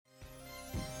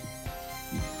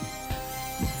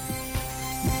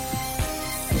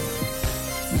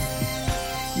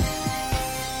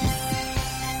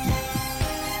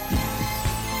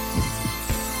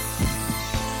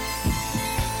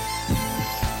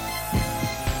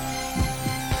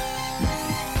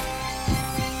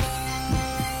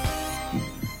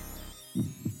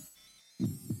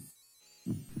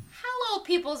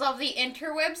shambles of the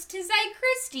interwebs, tis I,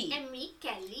 Christy. And me,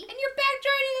 Kelly. And you're back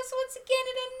joining us once again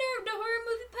at Unnerved, a horror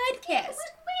movie podcast.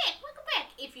 Welcome back.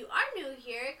 If you are new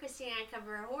here, Christy and I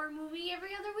cover a horror movie every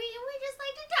other week, and we just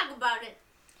like to talk about it.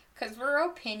 Because we're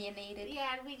opinionated.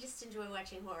 Yeah, and we just enjoy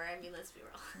watching horror. I mean, let's be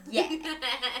real. Yeah.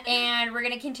 And we're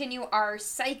going to continue our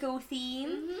Psycho theme.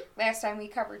 Mm-hmm. Last time we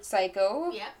covered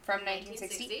Psycho from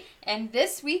 1960. And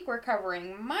this week we're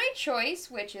covering my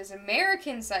choice, which is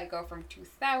American Psycho from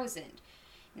 2000.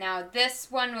 Now,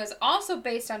 this one was also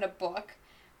based on a book,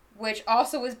 which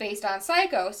also was based on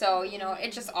Psycho. So, you know,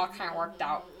 it just all kind of worked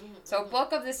out. So,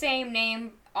 book of the same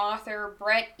name, author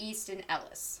Bret Easton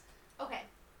Ellis. Okay.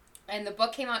 And the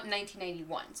book came out in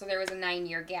 1991, so there was a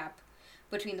 9-year gap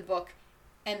between the book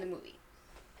and the movie.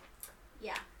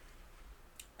 Yeah.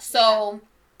 So,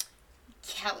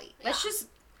 Kelly, let's just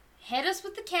hit us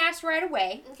with the cast right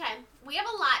away. Okay. We have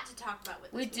a lot to talk about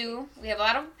with this movie. We have a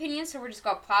lot of opinions, so we're just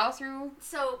going to plow through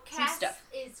So, cast stuff.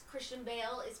 is Christian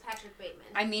Bale, is Patrick Bateman.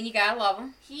 I mean, you gotta love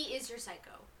him. He is your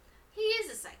psycho. He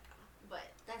is a psycho, but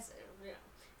that's, you know.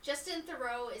 Justin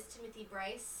Theroux is Timothy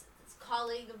Bryce, his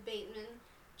colleague of Bateman.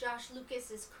 Josh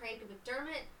Lucas is Craig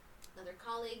McDermott, another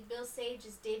colleague. Bill Sage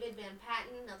is David Van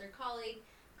Patten, another colleague.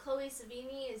 Chloe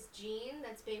Savini is Jean,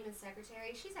 that's Bateman's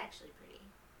secretary. She's actually pretty.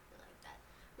 I like that.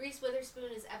 Reese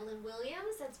Witherspoon is Evelyn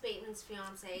Williams, that's Bateman's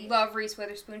fiance. Love Reese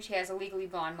Witherspoon. She has a Legally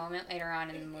Blonde moment later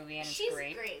on in the movie, and She's it's great.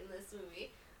 She's great in this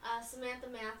movie. Samantha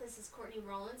Mathis is Courtney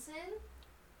Rawlinson.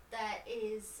 That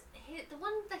is the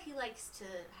one that he likes to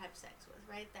have sex with,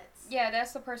 right?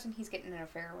 That's the person he's getting an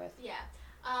affair with. Yeah.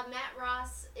 Matt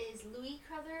Ross is Louis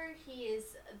Crowther.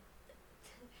 He's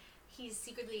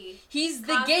secretly... He's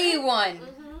the gay one.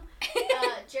 Mm-hmm.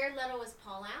 Jared Leto is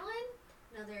Paul Allen,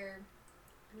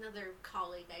 another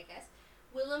colleague, I guess.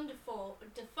 Willem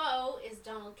Dafoe is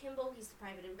Donald Kimball. He's the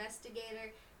private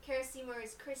investigator. Cara Seymour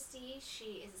is Christy.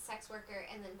 She is a sex worker.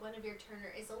 And then Guinevere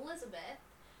Turner is Elizabeth,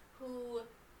 who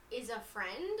is a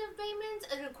friend of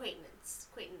Bateman's, an acquaintance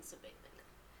of Bateman.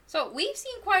 So, we've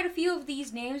seen quite a few of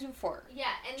these names before. Yeah,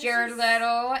 and Jared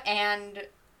Leto and,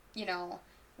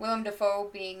 Willem Dafoe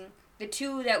being the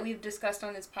two that we've discussed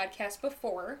on this podcast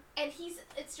before. And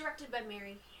it's directed by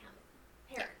Mary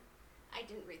Herron. I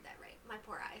didn't read that right. My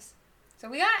poor eyes. So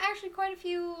we got actually quite a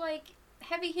few,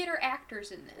 heavy hitter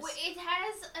actors in this. Well, it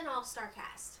has an all-star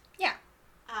cast. Yeah.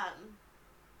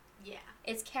 Yeah.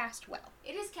 It's cast well.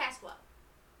 It is cast well.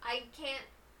 I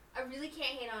really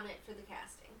can't hate on it for the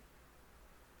casting.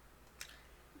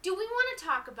 Do we want to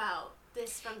talk about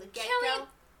this from the get-go? Kelly,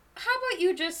 how about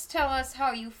you just tell us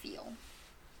how you feel?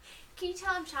 Can you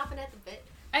tell I'm chomping at the bit?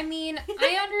 I mean,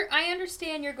 I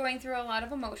understand you're going through a lot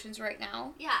of emotions right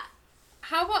now. Yeah.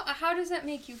 How does that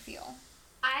make you feel?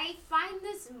 I find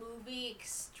this movie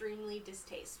extremely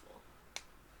distasteful.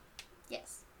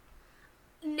 Yes.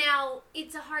 Now,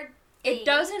 it's a hard thing. It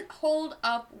doesn't hold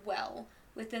up well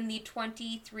within the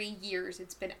 23 years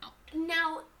it's been out.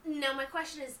 Now, my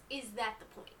question is that the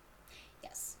point?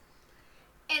 Yes.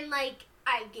 And, I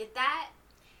get that.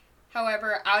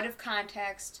 However, out of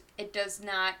context, it does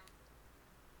not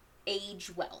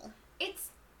age well. It's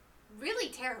really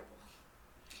terrible.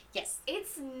 Yes.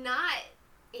 It's not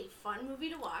a fun movie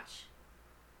to watch.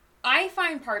 I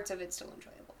find parts of it still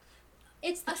enjoyable.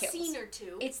 It's the kills. A scene or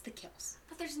two. It's the kills.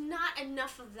 But there's not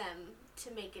enough of them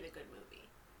to make it a good movie.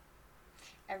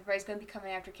 Everybody's going to be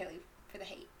coming after Kelly for the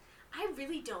hate. I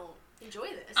really don't enjoy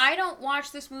this. I don't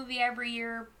watch this movie every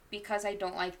year because I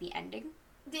don't like the ending.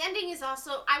 The ending is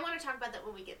also... I want to talk about that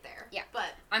when we get there. Yeah. But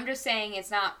I'm just saying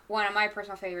it's not one of my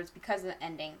personal favorites because of the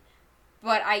ending.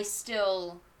 But I'll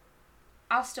still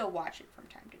watch it from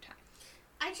time to time.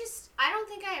 I don't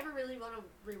think I ever really want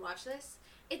to rewatch this.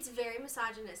 It's very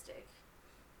misogynistic.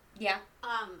 Yeah.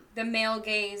 The male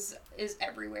gaze is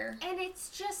everywhere. And it's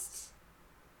just...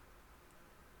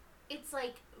 It's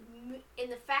in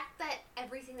the fact that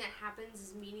everything that happens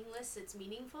is meaningless, it's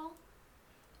meaningful.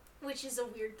 Which is a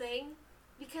weird thing.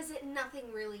 Because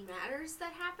nothing really matters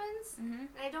that happens. Mm-hmm.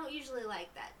 And I don't usually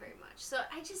like that very much. So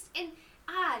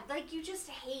you just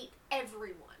hate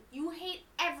everyone. You hate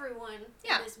everyone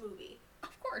in this movie.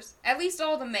 Of course. At least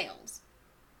all the males.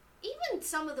 Even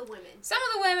some of the women. Some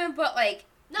of the women, but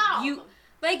not all of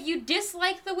them. You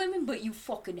dislike the women, but you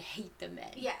fucking hate the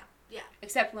men. Yeah.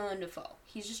 Except Willem Dafoe.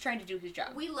 He's just trying to do his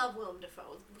job. We love Willem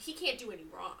Dafoe. He can't do any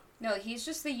wrong. No, he's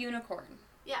just the unicorn.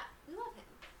 Yeah, we love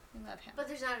him. But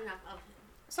there's not enough of him.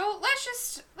 So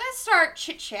let's start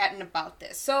chit-chatting about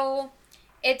this. So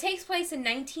it takes place in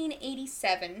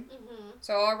 1987. Mm-hmm.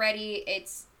 So already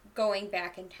it's going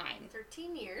back in time.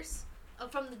 13 years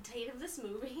from the date of this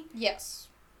movie. Yes.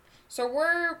 So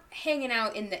we're hanging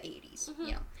out in the 80s,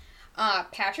 mm-hmm.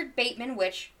 Patrick Bateman,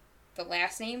 which the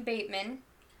last name Bateman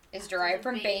is derived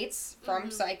from Bates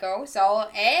from Psycho. So,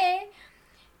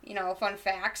 fun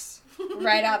facts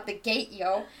right out the gate,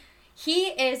 yo. He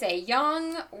is a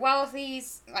young, wealthy,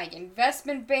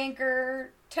 investment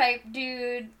banker type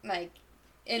dude,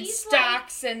 in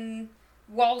stocks and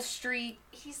Wall Street.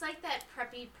 He's like that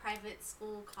preppy private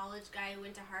school college guy who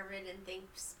went to Harvard and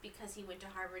thinks because he went to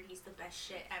Harvard he's the best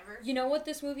shit ever. You know what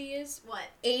this movie is? What?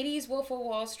 80s Wolf of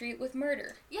Wall Street with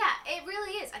murder. Yeah, it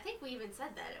really is. I think we even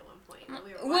said that at one point when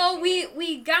we were watching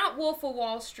we got Wolf of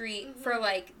Wall Street for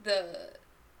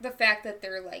the fact that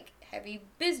they're heavy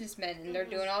businessmen and they're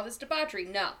doing all this debauchery.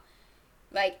 No.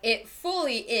 It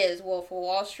fully is Wolf of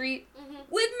Wall Street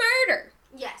with murder.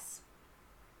 Yes.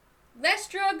 Less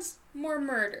drugs, more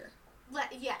murder.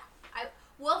 Yeah.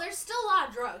 Well, there's still a lot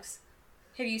of drugs.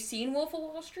 Have you seen Wolf of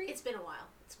Wall Street? It's been a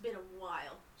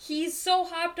while. He's so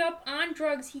hopped up on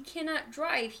drugs, he cannot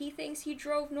drive. He thinks he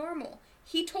drove normal.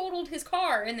 He totaled his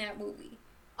car in that movie.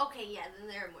 Okay, yeah, then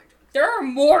there are more drugs. There are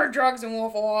more drugs in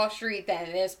Wolf of Wall Street than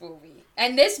in this movie.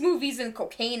 And this movie's in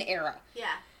cocaine era.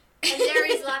 Yeah. And there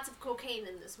is lots of cocaine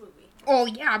in this movie. Oh,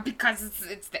 yeah, because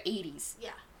it's the 80s.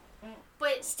 Yeah.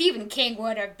 But Stephen King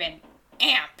would have been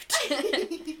amped.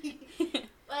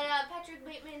 But Patrick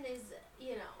Bateman is,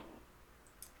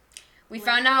 we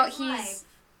find out he's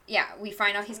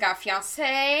got a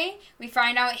fiancée. We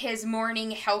find out his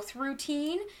morning health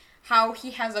routine, how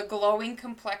he has a glowing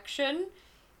complexion,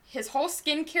 his whole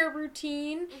skincare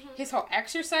routine, his whole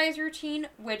exercise routine,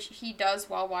 which he does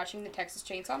while watching the Texas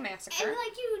Chainsaw Massacre. And,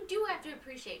 you do have to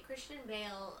appreciate Christian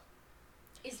Bale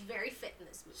is very fit in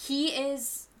this movie. He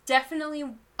is definitely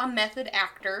a method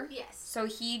actor. Yes. So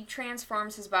he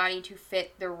transforms his body to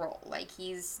fit the role.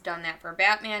 He's done that for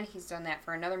Batman. He's done that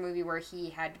for another movie where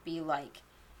he had to be,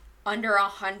 under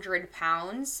 100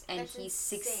 pounds. And That's he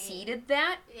insane. succeeded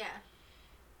that. Yeah.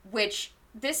 Which,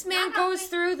 this man goes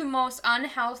through the most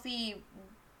unhealthy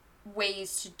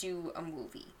ways to do a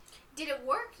movie. Did it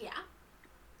work? Yeah.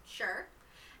 Sure.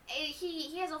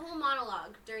 He has a whole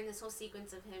monologue during this whole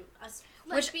sequence of him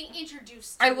being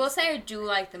introduced to I will say I do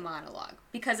like the monologue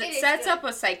because it sets up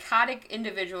a psychotic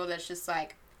individual that's just I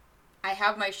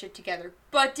have my shit together,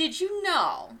 but did you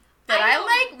know that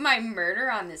I like my murder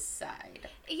on this side?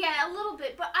 Yeah, a little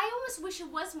bit, but I almost wish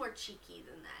it was more cheeky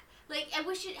than that. I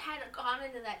wish it had gone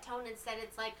into that tone. Instead,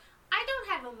 it's I don't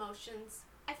have emotions.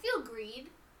 I feel greed.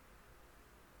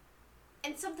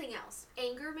 And something else.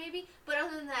 Anger, maybe. But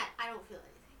other than that, I don't feel anything.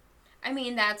 I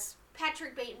mean, that's...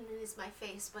 Patrick Bateman is my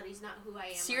face, but he's not who I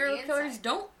am. Serial killers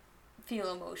don't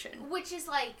feel emotion. Which is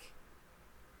like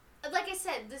I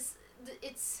said,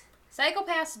 it's...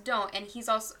 Psychopaths don't,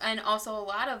 and also a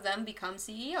lot of them become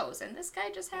CEOs, and this guy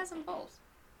just has them both.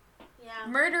 Yeah.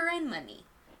 Murder and money.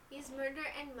 He's murder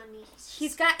and money.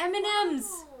 He's got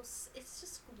M&Ms. Gross. It's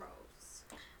just gross.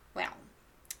 Well,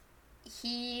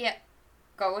 he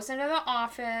goes into the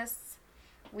office.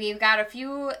 We've got a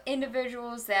few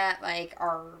individuals that,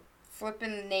 are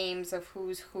flipping the names of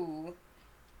who's who.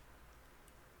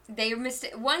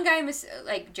 One guy,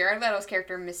 Jared Leto's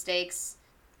character mistakes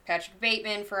Patrick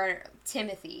Bateman for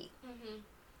Timothy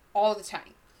all the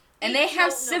time. And they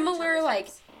have similar,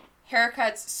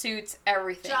 haircuts, suits,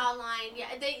 everything. Jawline, yeah.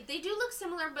 They do look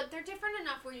similar, but they're different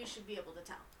enough where you should be able to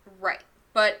tell. Right.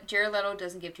 But Jared Leto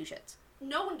doesn't give two shits.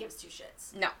 No one gives two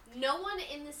shits. No. No one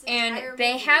in this entire movie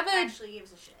actually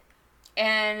gives a shit.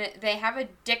 And they have a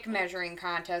dick measuring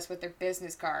contest with their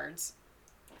business cards.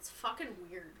 It's fucking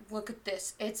weird. Look at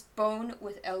this. It's bone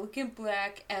with elegant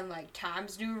black and,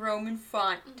 Times New Roman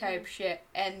font type shit.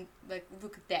 And,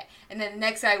 look at that. And then the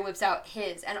next guy whips out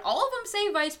his. And all of them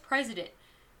say vice president.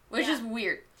 Which is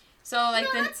weird. So,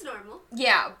 that's normal.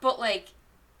 Yeah, but,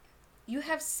 you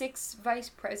have 6 vice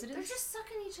presidents? They're just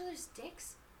sucking each other's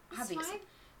dicks. Obviously. Fine.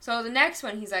 So the next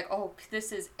one, he's like, oh,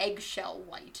 this is eggshell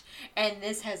white. And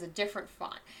this has a different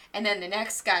font. And then the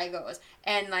next guy goes.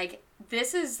 And,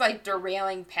 this is,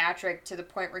 derailing Patrick to the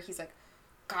point where he's like,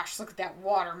 gosh, look at that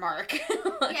watermark.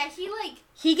 Yeah,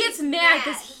 he gets mad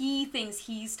because he thinks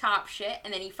he's top shit.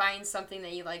 And then he finds something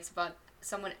that he likes about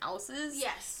someone else's.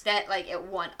 Yes. That, it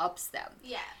one-ups them.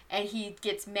 Yeah. And he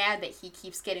gets mad that he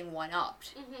keeps getting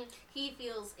one-upped. Mm-hmm. He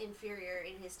feels inferior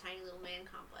in his tiny little man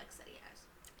complex that he has.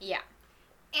 Yeah.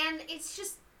 And it's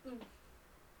just...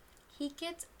 He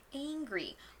gets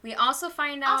angry. We also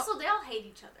find out... Also, they all hate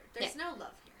each other. There's no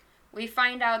love here. We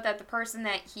find out that the person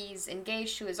that he's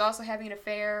engaged to is also having an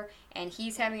affair, and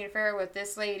he's having an affair with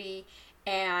this lady,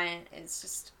 and it's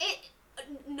just...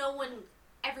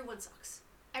 Everyone sucks.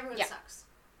 Everyone sucks.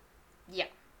 Yeah.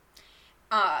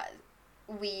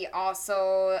 We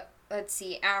also let's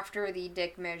see, after the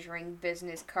dick measuring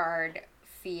business card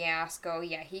fiasco,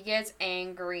 he gets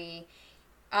angry.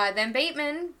 Then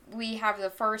Bateman, we have the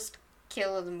first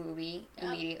kill of the movie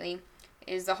immediately,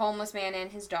 is the homeless man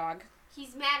and his dog.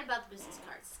 He's mad about the business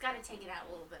cards. He's got to take it out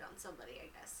a little bit on somebody, I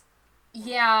guess.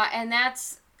 Yeah, and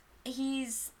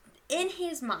he's, in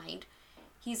his mind,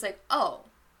 he's like, oh,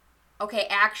 okay,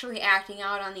 actually acting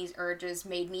out on these urges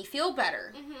made me feel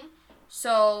better. Mm-hmm.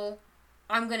 So,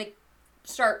 I'm going to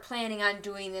start planning on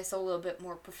doing this a little bit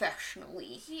more professionally.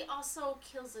 He also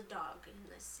kills a dog in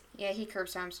this scene. Yeah, he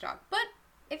curbs Tom's dog. But,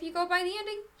 if you go by the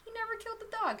ending, he never killed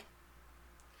the dog.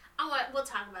 Oh, we'll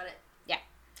talk about it. Yeah.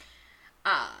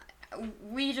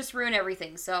 We just ruin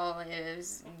everything, so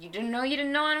you didn't know,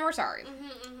 and we're sorry.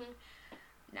 Mm-hmm.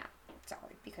 No,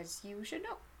 sorry, because you should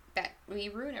know that we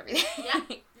ruin everything.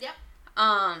 Yep.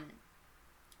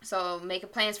 So making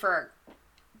plans for a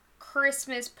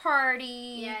Christmas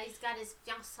party. Yeah, he's got his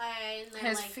fiancée. And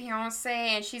his fiancée,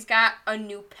 and she's got a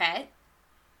new pet.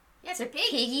 Yeah, it's a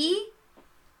piggy.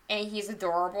 And he's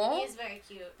adorable. He is very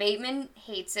cute. Bateman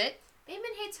hates it.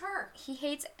 Bateman hates her. He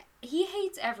hates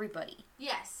everybody.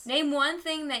 Yes. Name one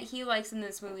thing that he likes in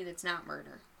this movie that's not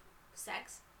murder.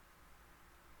 Sex.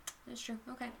 That's true.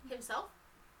 Okay. Himself.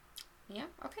 Yeah.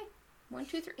 Okay. 1,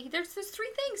 2, 3. There's 3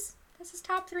 things. That's his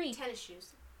top 3. Tennis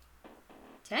shoes.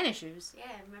 Tennis shoes?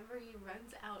 Yeah, remember he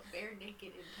runs out bare naked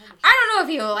in tennis shoes. I don't know if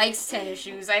he likes tennis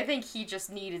shoes. I think he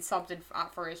just needed something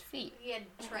for his feet. He had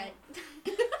tread.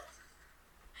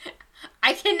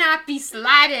 I cannot be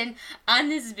sliding on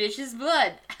this bitch's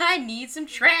blood. I need some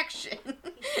traction.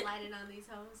 He's sliding on these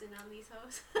hoes and on these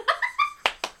hoes.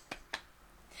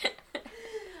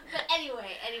 But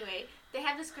anyway, they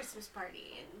have this Christmas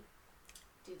party and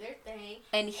do their thing.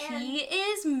 And he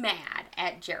is mad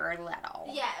at Jared Leto.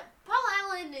 Yeah, Paul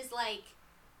Allen is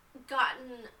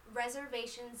gotten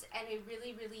reservations at a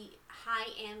really, really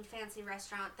high-end fancy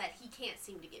restaurant that he can't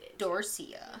seem to get into.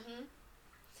 Dorsia. Mm-hmm.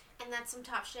 And that's some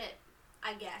top shit,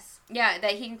 I guess. Yeah,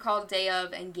 that he can call day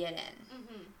of and get in.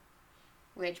 Mm-hmm.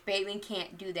 Which Bateman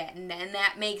can't do that. And then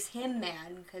that makes him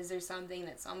mad because there's something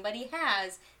that somebody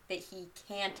has that he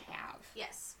can't have.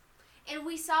 Yes. And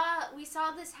we saw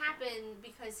this happen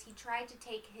because he tried to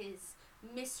take his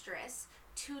mistress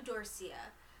to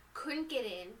Dorsia, couldn't get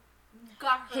in,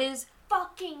 got her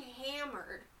fucking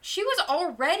hammered. She was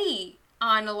already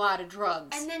on a lot of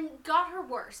drugs. And then got her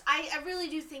worse. I really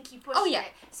do think he pushed it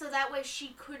so that way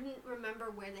she couldn't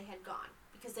remember where they had gone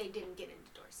because they didn't get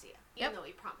into Dorsia, even though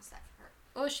he promised that for her.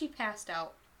 Well, she passed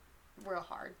out real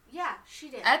hard. Yeah, she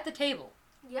did. At the table.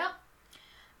 Yep.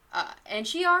 And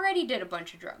she already did a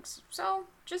bunch of drugs. So,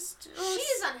 just...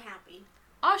 She's unhappy.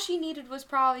 All she needed was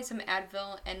probably some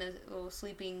Advil and a little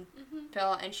sleeping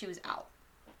pill, and she was out.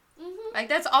 Mm-hmm.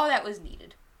 That's all that was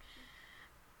needed.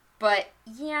 But,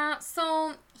 yeah,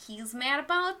 so he's mad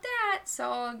about that.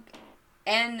 So,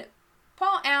 and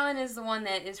Paul Allen is the one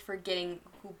that is forgetting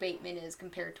who Bateman is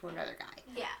compared to another guy.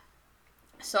 Yeah.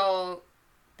 So,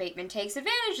 Bateman takes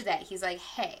advantage of that. He's like,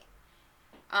 hey...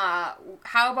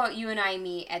 how about you and I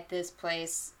meet at this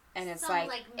place? And it's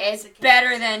it's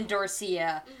better than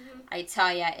Dorsia. Mm-hmm. I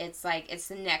tell ya, it's it's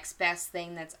the next best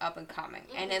thing that's up and coming.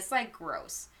 Mm-hmm. And it's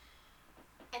gross.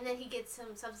 And then he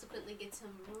subsequently gets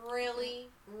him really,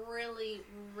 really,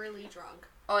 really drunk.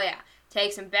 Oh yeah.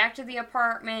 Takes him back to the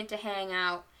apartment to hang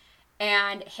out.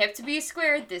 And hip to be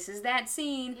squared, this is that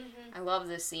scene. Mm-hmm. I love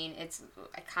this scene. It's an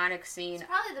iconic scene. It's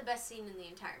probably the best scene in the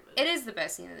entire movie. It is the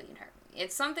best scene in the entire movie.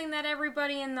 It's something that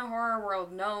everybody in the horror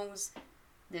world knows,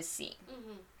 this scene.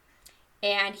 Mm-hmm.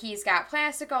 And he's got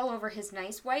plastic all over his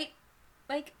nice white,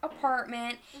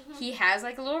 apartment. Mm-hmm. He has, a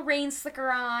little rain slicker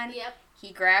on. Yep.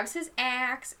 He grabs his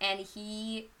axe, and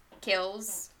he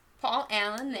kills Paul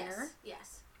Allen there.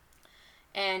 Yes.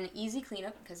 And easy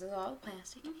cleanup because of all the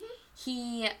plastic. Mm-hmm.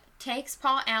 He takes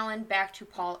Paul Allen back to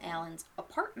Paul Allen's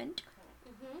apartment.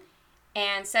 Mm-hmm.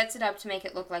 And sets it up to make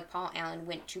it look like Paul Allen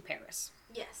went to Paris.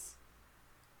 Yes.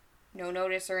 No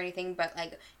notice or anything, but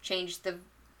changed the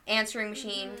answering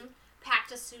machine. Mm-hmm.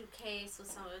 Packed a suitcase with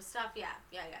some of his stuff. Yeah.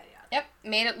 Yep.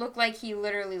 Made it look like he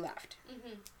literally left.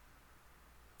 Mm-hmm.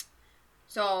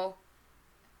 So,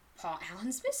 Paul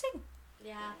Allen's missing.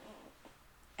 Yeah.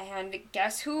 And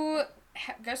guess who's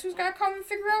got to come and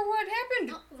figure out what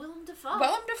happened? Willem Dafoe.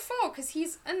 Willem Dafoe, because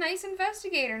he's a nice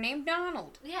investigator named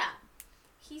Donald. Yeah.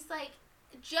 He's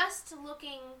just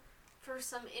looking for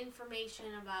some information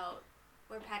about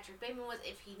where Patrick Bateman was,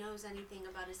 if he knows anything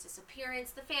about his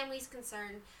disappearance, the family's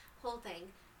concerned, whole thing.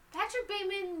 Patrick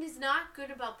Bateman is not good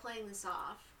about playing this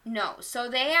off. No, so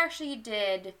they actually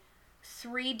did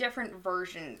 3 different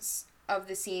versions of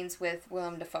the scenes with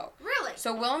Willem Dafoe. Really?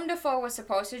 So Willem Dafoe was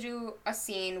supposed to do a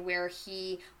scene where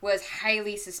he was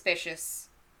highly suspicious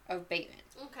of Bateman.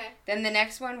 Okay. Then the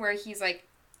next one where he's, like,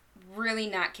 really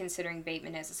not considering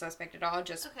Bateman as a suspect at all,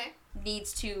 just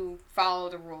needs to follow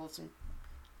the rules and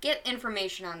get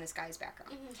information on this guy's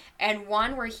background. Mm-hmm. And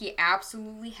one where he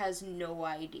absolutely has no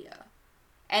idea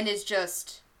and is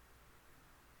just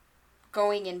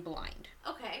going in blind.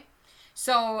 Okay.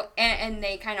 So, and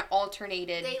they kind of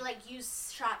alternated. They, like,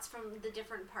 use shots from the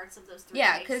different parts of those 3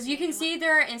 Yeah, because you can see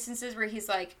there are instances where he's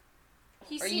like,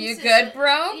 Are you good,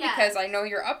 bro? Yeah. Because I know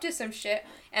you're up to some shit.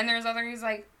 And there's other he's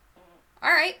like,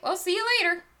 all right, we'll see you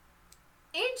later.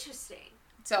 Interesting.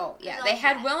 So, yeah, they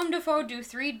had Willem Dafoe do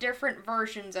 3 different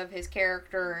versions of his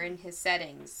character and his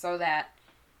settings so that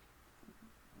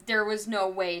there was no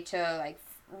way to, like,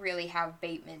 really have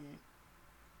Bateman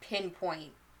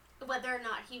pinpoint whether or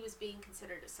not he was being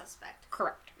considered a suspect.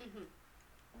 Correct. Mm-hmm.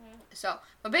 So,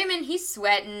 but Bateman, he's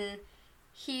sweating.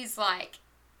 He's like,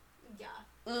 yeah.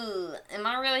 Ugh, am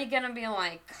I really gonna be,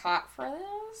 like, caught for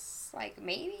this? Like,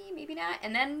 maybe not.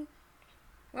 And then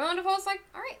Willem Dafoe's like,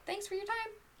 alright, thanks for your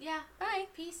time. Yeah. Bye.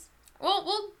 Peace. Well,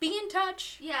 we'll be in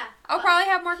touch. Yeah. I'll probably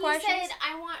have more questions. He said,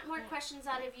 I want more questions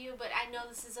out of you, but I know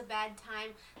this is a bad time.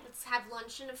 Let's have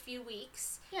lunch in a few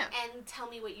weeks. Yeah. And tell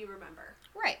me what you remember.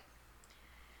 Right.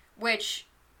 Which,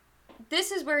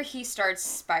 this is where he starts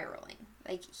spiraling.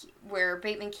 Like, where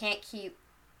Bateman can't keep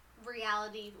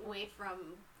reality away from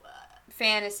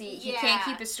fantasy. He can't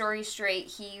keep his story straight.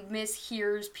 He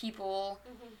mishears people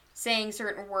saying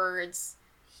certain words.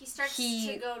 He starts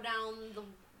to go down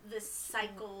this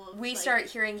cycle of, we start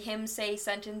hearing him say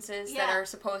sentences that are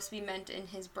supposed to be meant in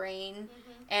his brain.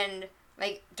 And,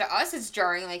 like, to us it's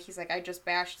jarring. Like, he's like, I just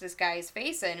bashed this guy's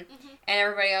face in. And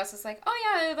everybody else is like, oh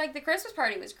yeah, like, the Christmas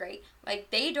party was great. Like,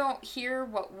 they don't hear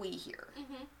what we hear.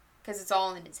 Because it's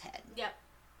all in his head. Yep.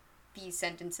 These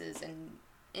sentences and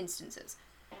instances.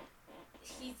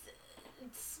 He's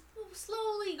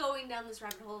slowly going down this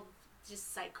rabbit hole of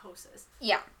just psychosis.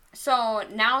 Yeah. So,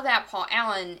 now that Paul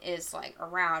Allen is, like,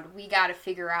 around, we gotta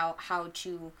figure out how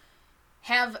to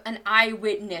have an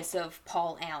eyewitness of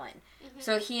Paul Allen.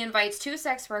 So, he invites 2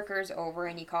 sex workers over,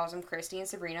 and he calls them Christy and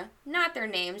Sabrina. Not their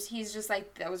names. He's just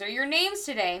like, those are your names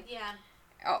today.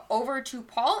 Yeah. Over to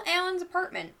Paul Allen's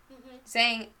apartment,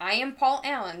 saying, I am Paul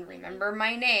Allen. Remember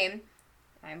my name.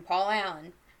 I'm Paul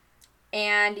Allen.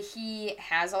 And he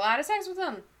has a lot of sex with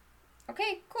them.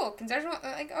 Okay, cool. Consensual,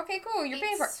 like, okay, cool. You're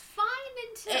paying for it. It's fine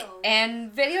until...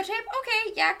 And videotape?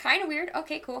 Okay, yeah, kind of weird.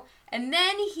 Okay, cool. And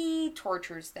then he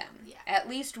tortures them. Yeah. At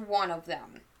least one of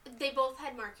them. They both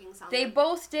had markings on them. They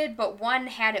both did, but one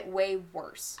had it way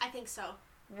worse. I think so.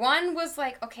 One was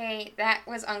like, okay, that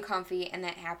was uncomfy and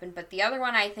that happened, but the other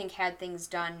one I think had things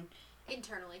done...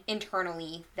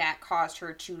 Internally that caused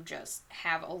her to just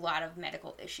have a lot of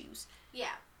medical issues.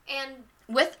 Yeah. And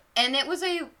it was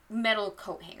a metal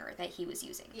coat hanger that he was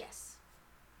using. Yes.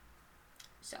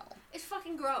 So. It's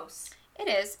fucking gross. It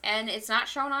is, and it's not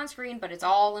shown on screen, but it's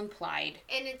all implied.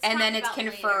 And then it's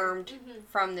confirmed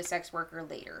from the sex worker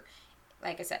later.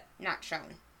 Like I said, not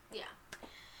shown.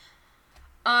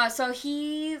 Yeah. So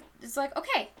he is like,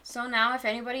 okay, so now if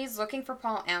anybody's looking for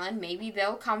Paul Allen, maybe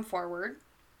they'll come forward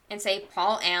and say,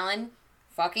 Paul Allen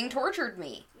fucking tortured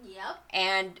me.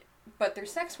 Yep. But they're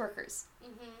sex workers.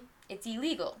 It's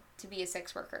illegal to be a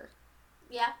sex worker.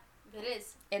 Yeah, it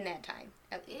is. In that time.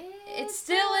 It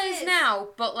still is now,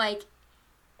 but, like,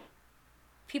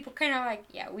 people kind of like,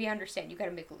 yeah, we understand. You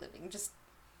gotta make a living. Just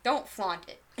don't flaunt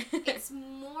it. It's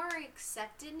more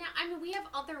accepted now. I mean, we have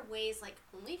other ways, like,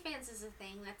 OnlyFans is a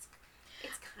thing that's,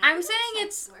 it's kind I'm saying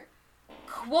it's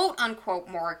quote-unquote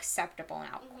more acceptable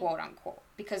now, quote-unquote.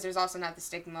 Because there's also not the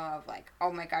stigma of, like,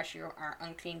 oh my gosh, you are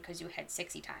unclean because you had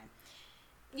sexy time.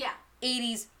 Yeah.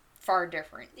 80s, far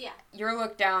different. Yeah. You're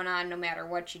looked down on no matter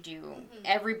what you do.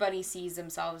 Everybody sees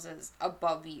themselves as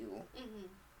above you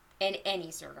in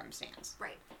any circumstance.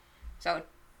 Right. So,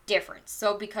 different.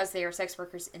 So, because they are sex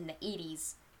workers in the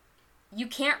 80s, you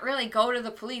can't really go to the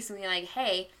police and be like,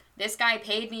 hey, this guy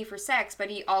paid me for sex,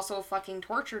 but he also fucking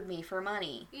tortured me for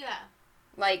money. Yeah.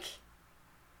 Like...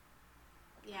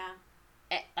 Yeah.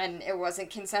 And it wasn't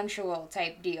consensual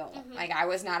type deal. Like, I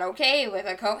was not okay with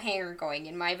a coat hanger going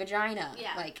in my vagina.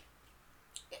 Yeah. Like...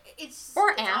 It's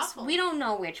ass. awful. We don't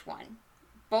know which one.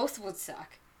 Both would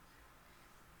suck.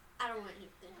 I don't want you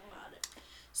to think about it.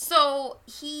 So,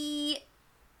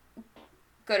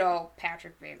 good old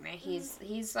Patrick Bateman,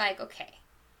 he's like, okay.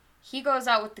 He goes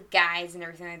out with the guys and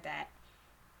everything like that.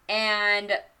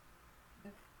 And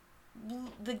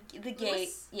the gay...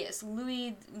 Louis? Yes,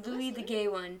 Louis the gay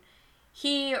one.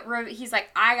 he's like,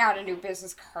 I got a new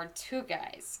business card too,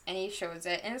 guys. And he shows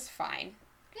it, and it's fine.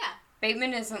 Yeah.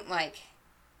 Bateman isn't, like,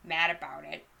 mad about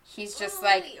it. He's just,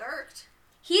 really irked.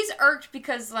 He's irked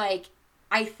because, like,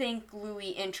 I think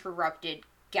Louis interrupted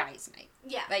guys' night.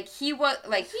 Yeah. Like,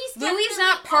 Louis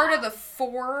not part of the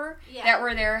 4 that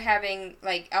were there having,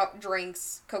 like, out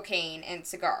drinks, cocaine, and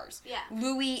cigars. Yeah.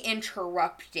 Louis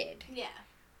interrupted. Yeah.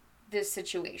 This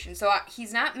situation. So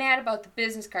he's not mad about the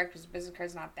business card because the business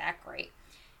card's not that great.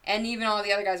 And even all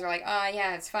the other guys are like, oh,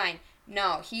 yeah, it's fine.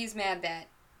 No, he's mad that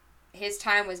his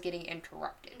time was getting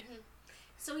interrupted. Mm-hmm.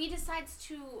 So he decides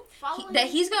to follow him that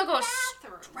he's going to go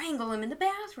bathroom. Strangle him in the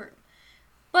bathroom.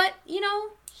 But, he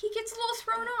gets a little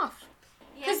thrown off.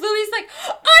 Because Yeah. Louis is like,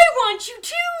 I want you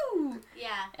too!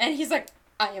 Yeah. And he's like,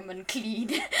 I am unclean.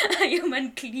 I am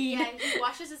unclean. Yeah, he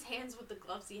washes his hands with the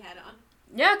gloves he had on.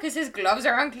 Yeah, because his gloves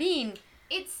are unclean.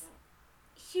 It's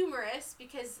humorous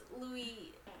because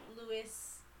Louis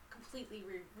completely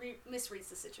misreads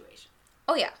the situation.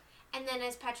 Oh, yeah. And then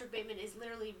as Patrick Bateman is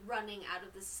literally running out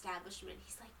of this establishment,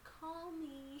 he's like, call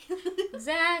me.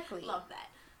 Exactly. Love that.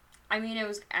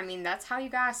 That's how you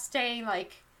gotta stay,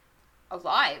 like,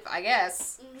 alive, I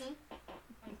guess.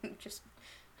 Mm-hmm. Just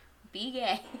be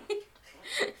gay.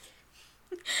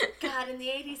 God, in the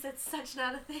 80s, that's such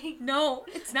not a thing. No,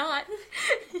 it's not.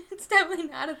 It's definitely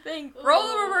not a thing.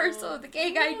 Role reversal. The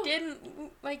gay guy didn't,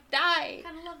 die. I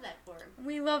kind of love that for him.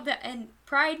 We love that. And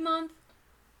Pride Month.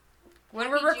 When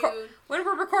Happy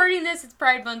we're recording this, it's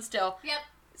Pride Month still. Yep.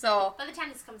 So by the time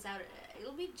this comes out,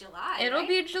 it'll be July. It'll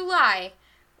be July.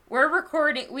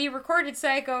 We recorded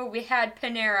Psycho, we had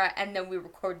Panera, and then we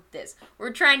recorded this.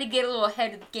 We're trying to get a little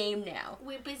ahead of the game now.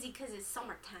 We're busy because it's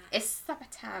summertime. It's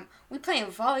summertime. We playing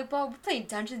volleyball, we playing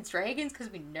Dungeons & Dragons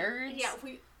because we nerds. Yeah,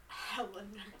 we hella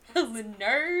nerds. Hella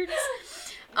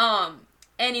nerds.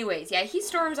 Anyways, yeah, he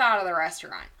storms out of the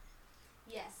restaurant.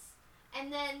 Yes.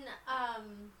 And then,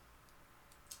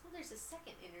 there's a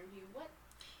second interview. What?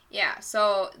 Yeah,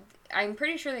 so I'm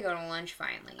pretty sure they go to lunch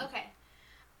finally. Okay.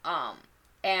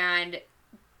 And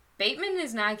Bateman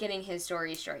is not getting his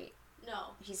story straight.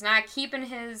 No. He's not keeping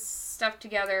his stuff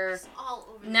together. He's all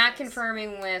over not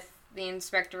confirming with the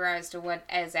inspector as to what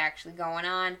is actually going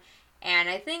on. And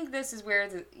I think this is where,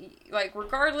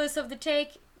 regardless of the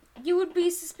take, you would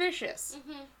be suspicious.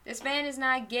 Mm-hmm. This man is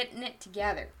not getting it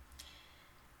together.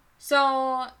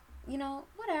 So,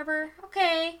 whatever.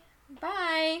 Okay,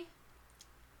 bye.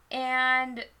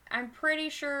 And I'm pretty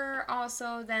sure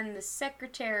also then the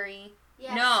secretary...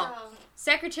 Yeah,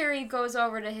 secretary goes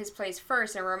over to his place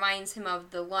first and reminds him of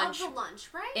the lunch,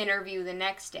 right? interview the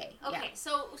next day. Okay, yeah.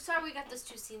 So sorry we got those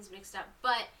two scenes mixed up,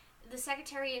 but the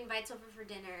secretary invites over for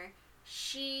dinner.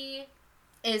 She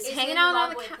is hanging in out love on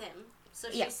the with him,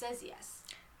 so she says yes.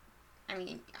 I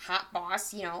mean, hot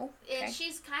boss, Okay. And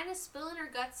she's kind of spilling her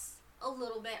guts a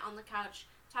little bit on the couch,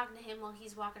 talking to him while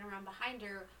he's walking around behind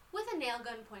her with a nail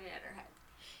gun pointed at her head.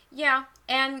 Yeah,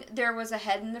 and there was a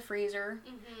head in the freezer.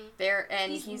 Mm-hmm. There,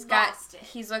 and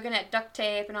he's looking at duct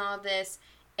tape and all this,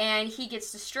 and he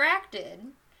gets distracted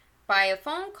by a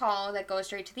phone call that goes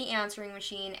straight to the answering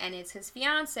machine, and it's his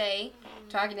fiance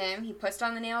talking to him. He puts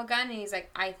down the nail gun, and he's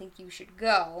like, I think you should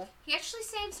go. He actually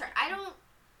saves her.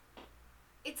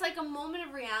 It's like a moment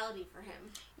of reality for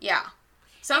him. Yeah.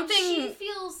 And she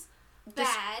feels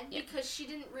bad because she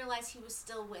didn't realize he was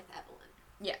still with Evelyn.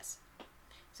 Yes.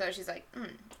 So she's like,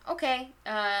 okay,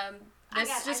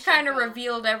 this just kind of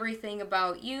revealed everything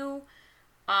about you.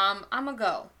 I'm gonna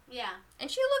go. Yeah. And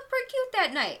she looked pretty cute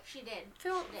that night. She did.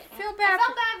 Feel bad. I felt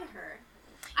bad for her.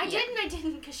 I did and I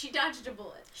didn't because she dodged a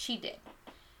bullet. She did.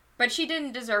 But she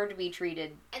didn't deserve to be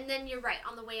treated. And then you're right.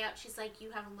 On the way out, she's like,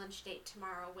 you have a lunch date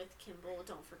tomorrow with Kimball.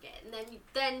 Don't forget. And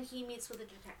then he meets with a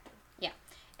detective. Yeah.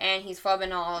 And he's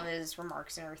flubbing all of his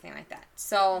remarks and everything like that.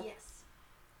 So... Yes.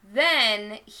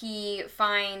 Then he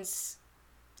finds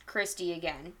Christy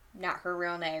again. Not her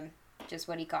real name. Just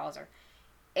what he calls her.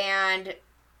 And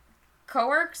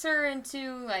coerces her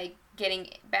into,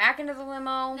 getting back into the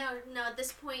limo. No, at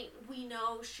this point, we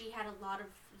know she had a lot of,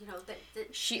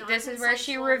 this is where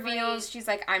she reveals, she's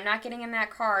like, I'm not getting in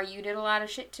that car. You did a lot of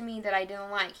shit to me that I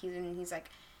didn't like. He's like,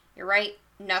 you're right.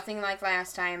 Nothing like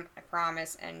last time. I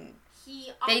promise. And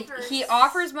he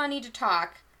offers money to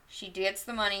talk. She gets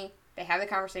the money. They have the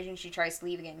conversation. She tries to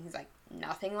leave again. He's like,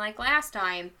 nothing like last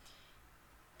time.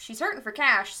 She's hurting for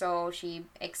cash, so she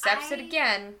accepts it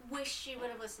again. I wish she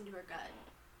would have listened to her gut.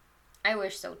 I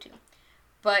wish so, too.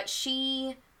 But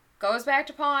she goes back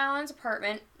to Paul Allen's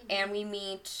apartment, and we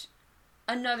meet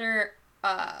another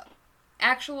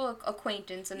actual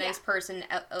acquaintance, a nice person,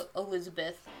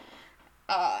 Elizabeth.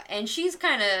 And she's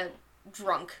kind of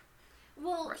drunk.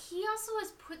 Well, he also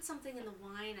has put something in the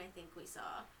wine, I think we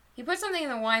saw. He put something in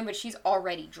the wine, but she's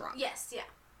already drunk. Yes, yeah.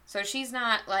 So she's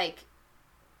not, like...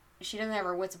 She doesn't have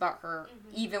her wits about her,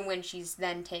 even when she's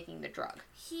then taking the drug.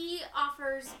 He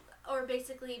offers, or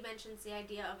basically mentions the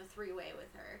idea of a three-way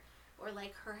with her. Or,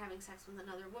 like, her having sex with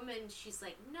another woman. She's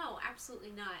like, no,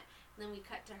 absolutely not. And then we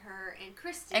cut to her and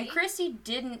Christy. And Christy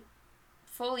didn't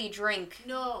fully drink.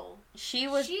 No. She's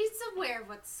aware of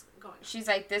what's going on. She's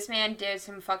like, this man did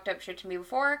some fucked up shit to me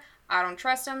before. I don't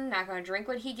trust him. Not gonna drink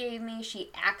what he gave me. She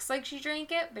acts like she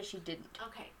drank it, but she didn't.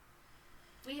 Okay.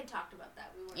 We had talked about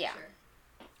that. We weren't sure.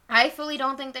 I fully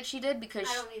don't think that she did because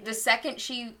the second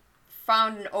she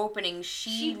found an opening,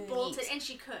 she bolted, leaves. And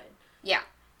she could. Yeah.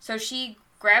 So she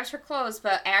grabs her clothes,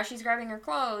 but as she's grabbing her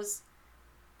clothes,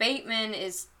 Bateman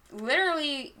is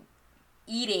literally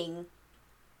eating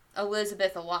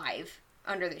Elizabeth alive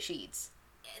under the sheets.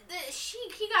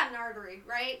 He got an artery,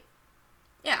 right?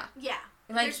 Yeah. Yeah.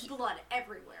 Like, there's blood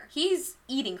everywhere. He's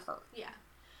eating her. Yeah.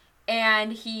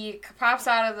 And he pops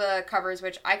out of the covers,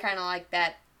 which I kind of like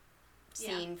that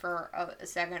scene for a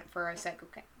second for a psycho.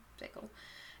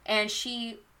 And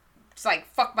she's like,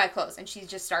 fuck my clothes. And she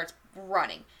just starts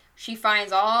running. She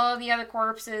finds all the other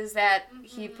corpses that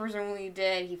he presumably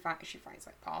did. She finds,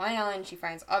 like, Paul Allen. She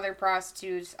finds other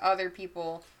prostitutes, other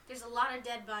people. There's a lot of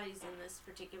dead bodies in this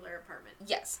particular apartment.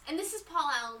 Yes. And this is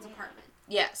Paul Allen's apartment.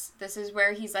 Yes. This is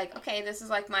where he's like, okay, this is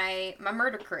like my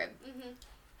murder crib.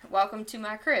 Mm-hmm. Welcome to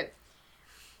my crib.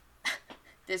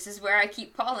 This is where I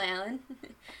keep Paul Allen.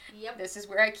 Yep. This is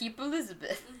where I keep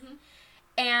Elizabeth. Mm-hmm.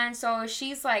 And so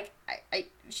she's like,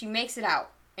 she makes it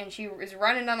out. And she is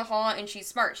running down the hall, and she's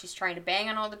smart. She's trying to bang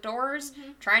on all the doors,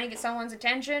 trying to get someone's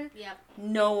attention. Yep.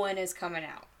 No one is coming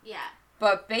out. Yeah.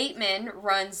 But Bateman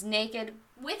runs naked.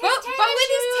 With his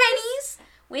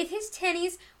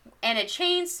tennies and a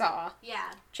chainsaw.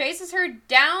 Yeah. Chases her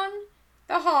down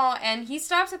the hall, and he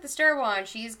stops at the stairwell, and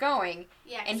she's going.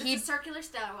 Yeah, and it's a circular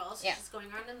stairwell, so she's going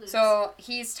on and loose. So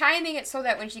he's timing it so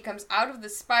that when she comes out of the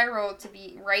spiral to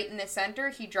be right in the center,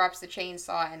 he drops the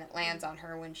chainsaw, and it lands on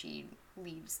her when she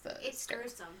leaves the It's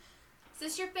gruesome. Is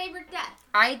this your favorite death?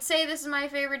 I'd say this is my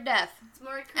favorite death. It's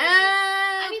more creepy.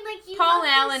 I mean, like, you Paul love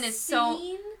Allen the is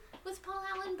scene with Paul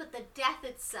Allen, but the death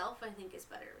itself, I think, is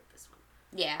better with this one.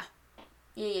 Yeah.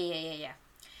 Yeah.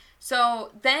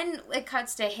 So then it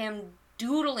cuts to him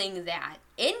doodling that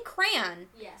in crayon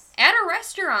at a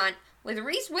restaurant with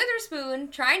Reese Witherspoon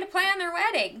trying to plan their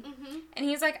wedding. Mm-hmm. And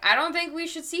he's like, I don't think we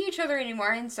should see each other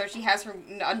anymore. And so she has her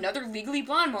another Legally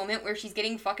Blonde moment where she's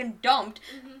getting fucking dumped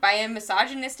by a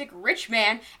misogynistic rich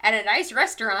man at a nice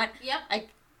restaurant. Yep. Like,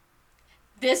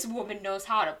 this woman knows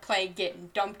how to play getting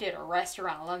dumped at a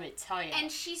restaurant, let me tell you.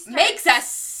 And she makes a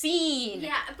scene.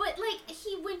 Yeah, but like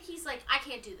when he's like, I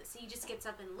can't do this, he just gets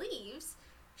up and leaves.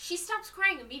 She stops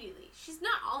crying immediately. She's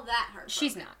not all that hurt.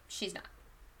 She's not.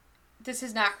 This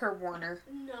is not her Warner.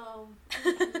 No.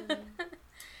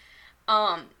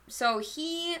 So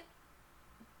he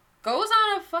goes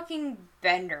on a fucking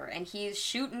bender, and he's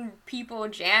shooting people,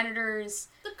 janitors.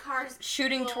 The cars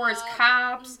shooting towards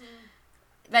cops. Mm-hmm.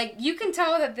 Like, you can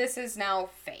tell that this is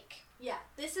now fake. Yeah,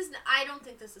 I don't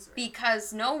think this is real.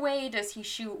 Because no way does he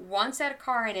shoot once at a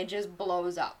car and it just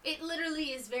blows up. It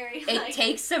literally is very, it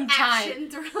takes some time.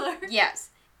 Action thriller. Yes.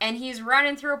 And he's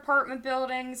running through apartment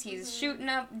buildings. He's shooting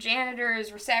up janitors,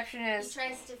 receptionists. He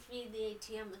tries to feed the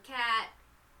ATM the cat.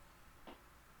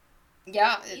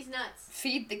 Yeah. He's nuts.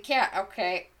 Feed the cat.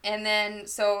 Okay. And then,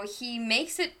 so he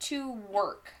makes it to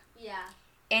work. Yeah.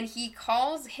 And he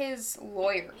calls his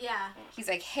lawyer. Yeah. He's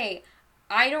like, hey,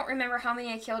 I don't remember how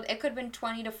many I killed. It could have been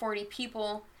 20 to 40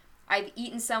 people. I've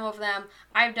eaten some of them.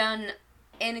 I've done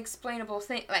inexplainable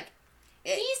things. Like,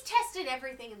 he's tested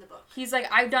everything in the book. He's like,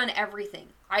 I've done everything.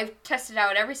 I've tested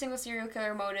out every single serial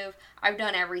killer motive. I've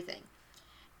done everything.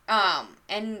 And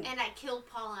I killed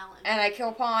Paul Allen. And I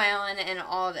killed Paul Allen and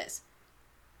all of this.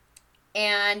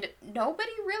 And no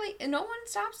one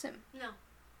stops him. No.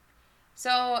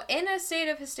 So, in a state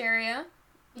of hysteria,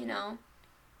 you know,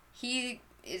 he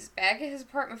is back at his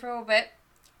apartment for a little bit,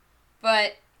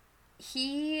 but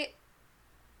he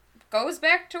goes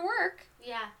back to work.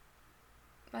 Yeah.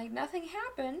 Like nothing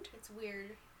happened. It's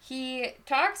weird. He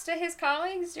talks to his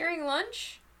colleagues during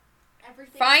lunch.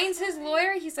 Everything finds his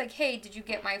lawyer. He's like, hey, did you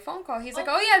get my phone call? He's like,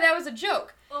 oh yeah, that was a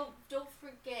joke. Oh, don't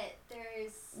forget,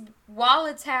 there's... While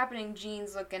it's happening,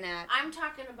 Gene's looking at... I'm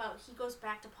talking about he goes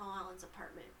back to Paul Allen's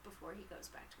apartment before he goes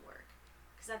back to work.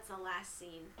 Because that's the last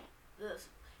scene.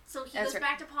 So he goes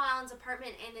back to Paul Allen's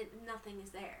apartment and nothing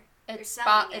is there. It's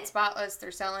spotless.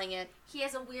 They're selling it. He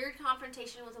has a weird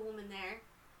confrontation with a woman there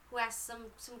who asks some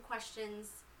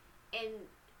questions and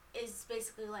is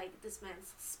basically like, this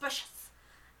man's suspicious.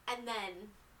 And then...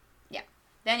 Yeah.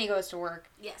 Then he goes to work.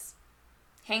 Yes.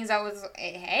 Hangs out with,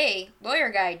 hey,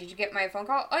 lawyer guy, did you get my phone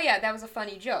call? Oh, yeah, that was a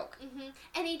funny joke. Mm-hmm.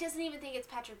 And he doesn't even think it's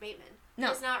Patrick Bateman. No.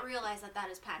 He does not realize that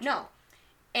is Patrick. No.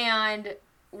 And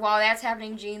while that's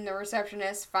happening, Gene, the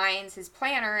receptionist, finds his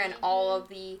planner and all of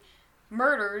the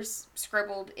murders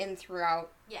scribbled in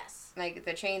throughout. Yes. Like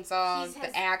the chainsaw,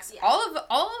 the axe. Yeah.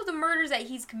 All of the murders that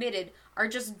he's committed are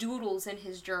just doodles in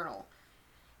his journal,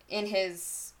 in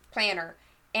his planner.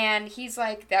 And he's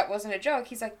like, that wasn't a joke.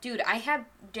 He's like, dude, I had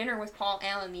dinner with Paul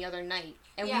Allen the other night,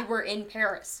 and we were in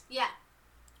Paris. Yeah.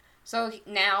 So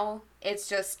now it's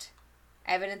just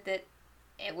evident that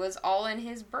it was all in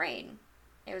his brain.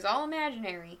 It was all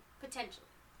imaginary. Potentially.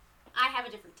 I have a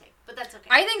different take, but that's okay.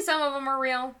 I think some of them are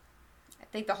real. I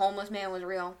think the homeless man was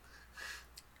real.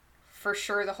 For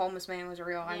sure the homeless man was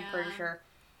real, I'm pretty sure.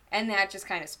 And that just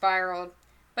kind of spiraled.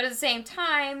 But at the same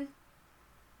time...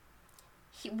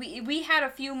 We had a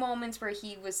few moments where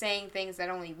he was saying things that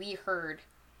only we heard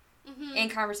in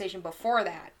conversation before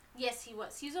that. Yes, he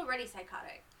was. He was already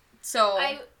psychotic. So,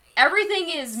 everything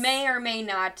is may or may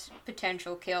not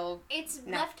potential kill. It's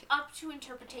left up to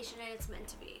interpretation, and it's meant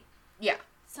to be. Yeah.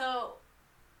 So,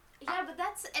 yeah, but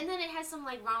that's... And then it has some,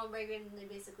 like, Ronald Reagan, and then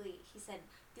basically he said,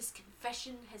 this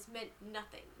confession has meant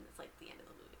nothing. And it's, like, the end of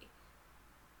the movie.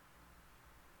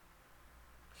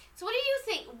 So what do you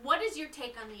think? What is your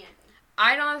take on the ending?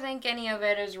 I don't think any of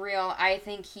it is real. I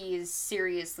think he is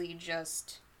seriously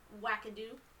just...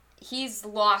 wackadoo? He's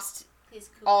lost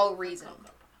all reason.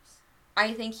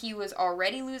 I think he was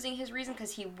already losing his reason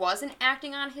because he wasn't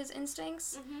acting on his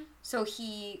instincts. Mm-hmm. So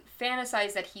he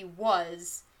fantasized that he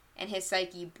was, and his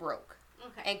psyche broke.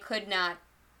 Okay. And could not...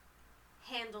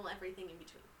 handle everything in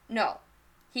between. No.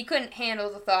 He couldn't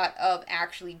handle the thought of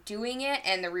actually doing it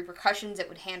and the repercussions it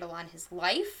would handle on his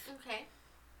life. Okay.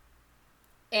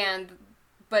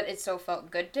 But it so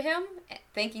felt good to him,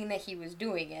 thinking that he was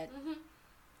doing it.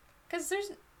 Because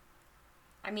there's...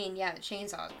 I mean, yeah, the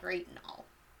chainsaw is great and all.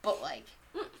 But, like,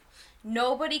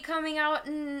 nobody coming out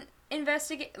and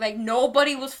investigate... Like,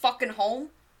 nobody was fucking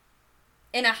home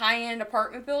in a high-end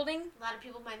apartment building. A lot of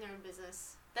people mind their own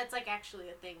business. That's, like, actually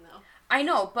a thing, though. I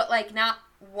know, but, like, not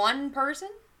one person?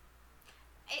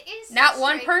 It is... Not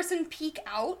one person peek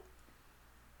out?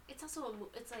 It's also...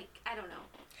 It's, like, I don't know.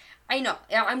 I know.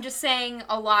 I'm just saying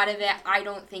a lot of it I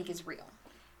don't think is real.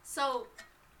 So,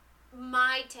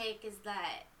 my take is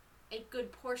that a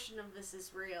good portion of this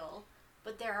is real,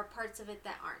 but there are parts of it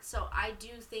that aren't. So, I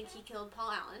do think he killed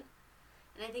Paul Allen.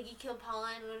 And I think he killed Paul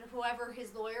Allen when whoever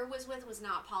his lawyer was with was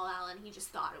not Paul Allen. He just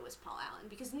thought it was Paul Allen.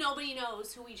 Because nobody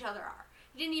knows who each other are.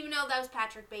 He didn't even know that was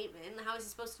Patrick Bateman. How is he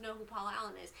supposed to know who Paul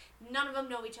Allen is? None of them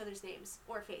know each other's names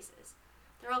or faces.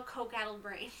 They're all coke-addled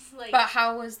brains. Like, but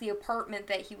how was the apartment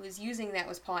that he was using that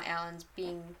was Paul Allen's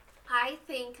being... I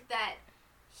think that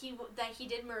he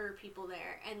did murder people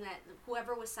there, and that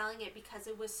whoever was selling it, because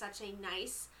it was such a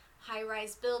nice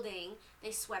high-rise building,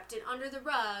 they swept it under the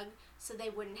rug so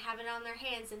they wouldn't have it on their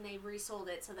hands, and they resold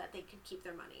it so that they could keep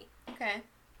their money. Okay.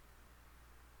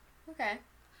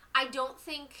 I don't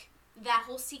think that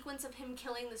whole sequence of him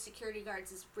killing the security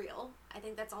guards is real. I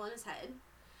think that's all in his head.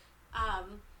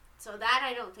 So that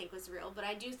I don't think was real, but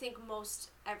I do think most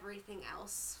everything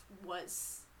else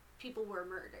was people were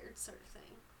murdered, sort of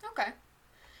thing. Okay.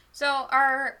 So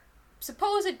our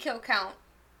supposed kill count,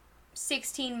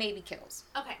 16 maybe kills.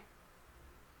 Okay.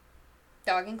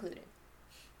 Dog included.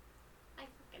 I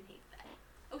fucking hate that.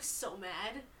 I was so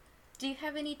mad. Do you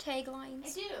have any taglines?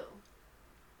 I do.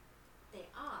 They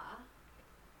are...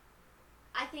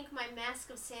 I think my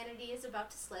mask of sanity is about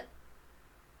to slip.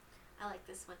 I like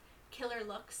this one. Killer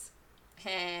looks.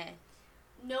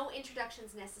 No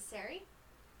introductions necessary.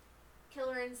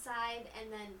 Killer Inside,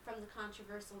 and then from the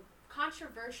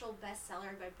controversial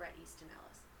bestseller by Bret Easton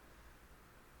Ellis.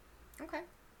 Okay.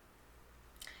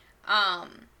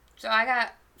 So I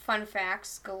got fun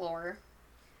facts galore.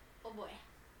 Oh boy.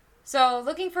 So,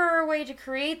 looking for a way to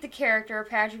create the character of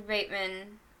Patrick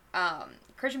Bateman,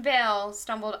 Christian Bale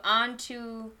stumbled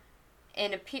onto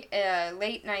a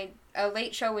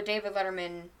late show with David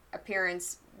Letterman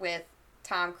appearance with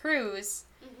Tom Cruise.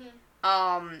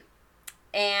 Mm-hmm.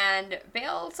 And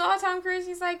Bale saw Tom Cruise.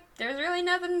 He's like, there's really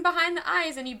nothing behind the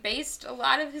eyes. And he based a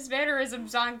lot of his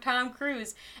mannerisms on Tom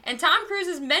Cruise. And Tom Cruise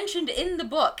is mentioned in the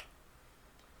book.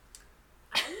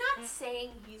 I'm not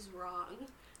saying he's wrong,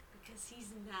 because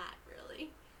he's not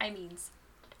really. I mean,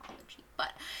 Scientology,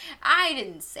 but I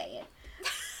didn't say it.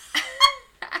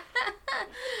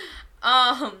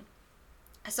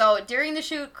 So during the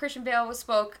shoot, Christian Bale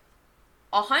spoke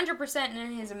 100%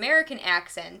 in his American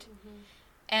accent, mm-hmm.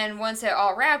 And once it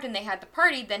all wrapped and they had the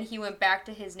party, then he went back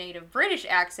to his native British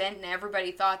accent, and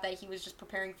everybody thought that he was just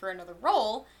preparing for another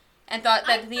role, and thought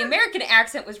that the American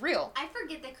accent was real. I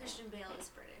forget that Christian Bale is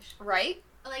British. Right?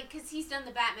 Like, because he's done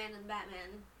the Batman and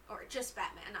Batman, or just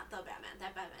Batman, not the Batman.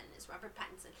 That Batman is Robert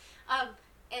Pattinson.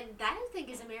 And that, I think,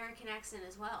 is American accent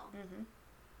as well. Mm-hmm.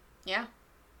 Yeah.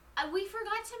 We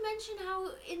forgot to mention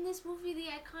how, in this movie, the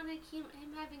iconic him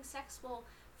having sex while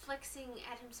flexing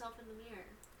at himself in the mirror.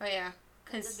 Oh, yeah.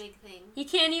 That's a big thing. He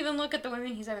can't even look at the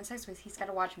women he's having sex with. He's got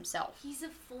to watch himself. He's a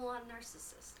full-on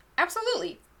narcissist.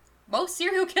 Absolutely. Most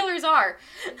serial killers are.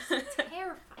 It's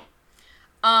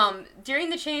terrifying. During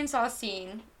the chainsaw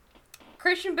scene,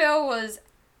 Christian Bale was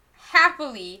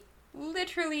happy to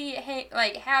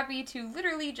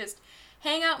literally just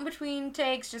hang out in between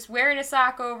takes, just wearing a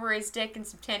sock over his dick and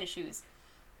some tennis shoes.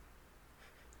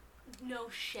 No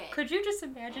shit. Could you just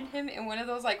imagine him in one of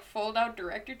those, like, fold-out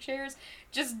director chairs,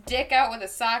 just dick out with a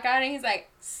sock on, and he's like,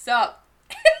 sup?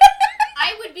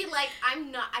 I would be like, I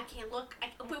can't look.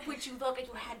 Would you look?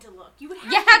 You had to look. You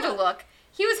had to look.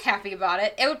 He was happy about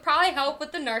it. It would probably help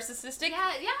with the narcissistic.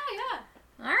 Yeah.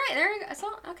 Alright, there you go.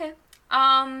 So, okay.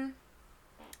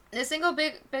 The single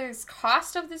biggest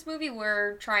cost of this movie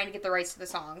were trying to get the rights to the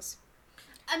songs.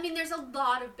 I mean, there's a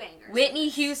lot of bangers. Whitney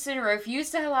Houston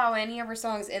refused to allow any of her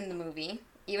songs in the movie,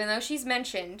 even though she's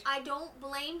mentioned. I don't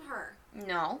blame her.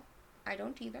 No, I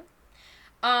don't either.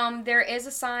 There is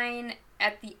a sign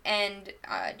at the end,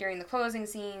 during the closing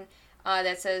scene,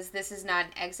 that says, "This is not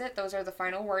an exit." Those are the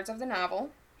final words of the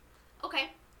novel. Okay.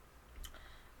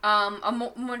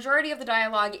 A majority of the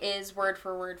dialogue is word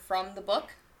for word from the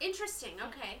book. Interesting,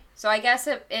 okay. So I guess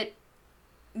it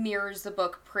mirrors the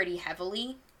book pretty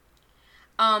heavily.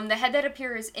 The head that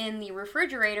appears in the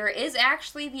refrigerator is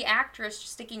actually the actress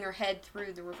sticking her head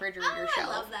through the refrigerator shelf.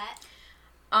 I love that.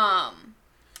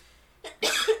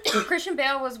 Christian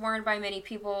Bale was warned by many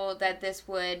people that this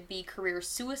would be career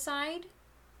suicide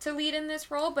to lead in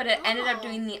this role, but it ended up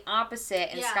doing the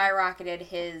opposite and skyrocketed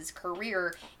his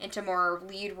career into more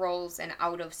lead roles and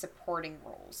out of supporting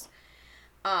roles.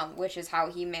 Which is how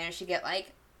he managed to get,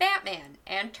 like, Batman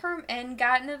and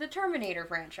got into the Terminator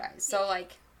franchise. So,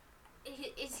 like...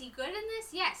 Is he good in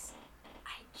this? Yes.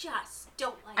 I just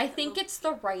don't like I think it's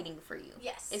the writing for you.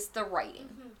 Yes. It's the writing.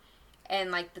 Mm-hmm. And,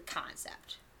 like, the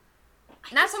concept.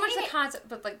 Not so much the concept,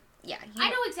 but, like, yeah. I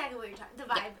know exactly what you're talking about.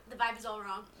 The vibe. Yeah. The vibe is all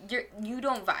wrong. You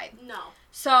don't vibe. No.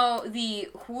 So,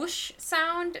 the whoosh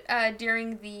sound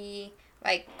during the,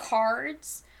 like,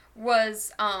 cards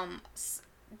was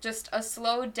just a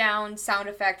slowed down sound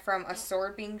effect from a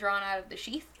sword being drawn out of the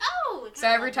sheath. Oh! So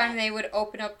every time they would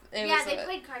open up... they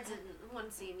played cards in one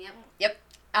scene, yep. Yep.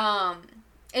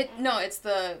 It's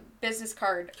the business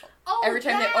card. Oh, every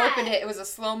time they opened it, it was a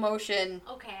slow motion...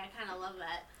 Okay, I kind of love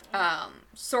that.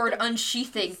 Sword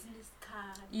unsheathing. Business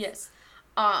cards. Yes.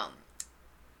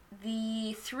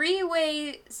 The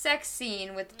three-way sex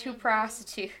scene with two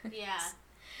prostitutes. Yeah.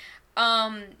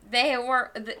 They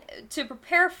were... to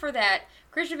prepare for that...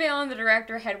 Christian Bale and the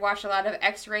director had watched a lot of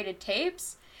X-rated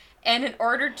tapes, and in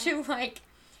order to, like,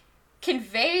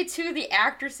 convey to the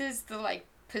actresses the, like,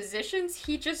 positions,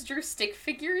 he just drew stick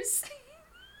figures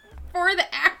for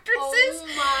the actresses. Oh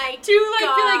my to, like,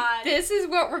 God. be like, this is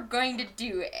what we're going to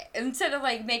do. Instead of,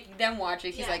 like, making them watch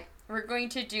it, he's like, we're going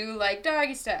to do, like,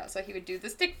 doggy style. So he would do the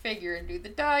stick figure and do the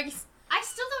doggy. I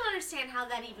still don't understand how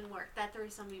that even worked, that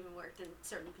threesome even worked in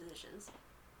certain positions.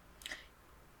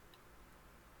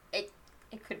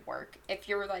 It could work if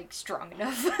you're, like, strong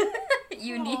enough.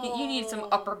 You need some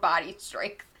upper body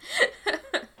strength.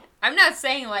 I'm not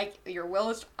saying, like, your will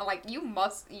is... Like, you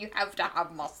have to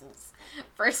have muscles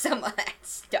for some of that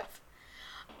stuff.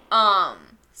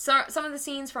 So some of the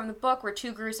scenes from the book were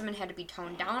too gruesome and had to be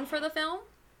toned down for the film.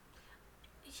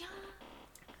 Yeah.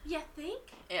 You think?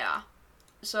 Yeah.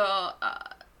 So,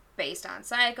 based on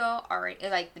Psycho, already,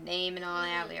 like, the name and all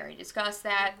that, we already discussed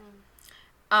that.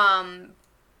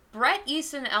 Bret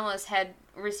Easton Ellis had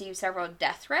received several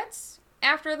death threats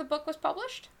after the book was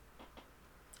published.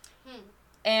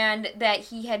 And that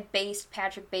he had based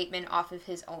Patrick Bateman off of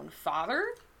his own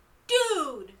father.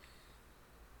 Dude!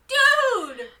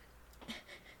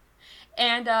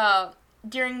 And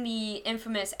during the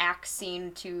infamous axe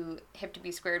scene to Hip to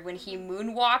Be Squared, when he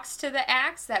moonwalks to the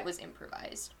axe, that was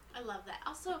improvised. I love that.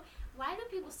 Also, why do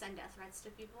people send death threats to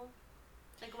people?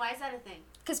 Like, why is that a thing?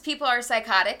 Because people are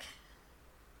psychotic.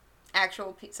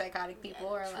 Actual psychotic people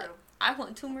are true. Like, I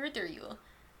want to murder you.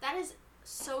 That is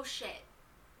so shit.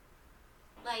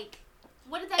 Like,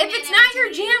 what did that If it's not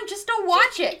your jam, just don't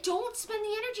watch it. Don't spend the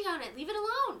energy on it. Leave it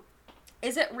alone.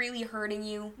 Is it really hurting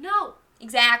you? No.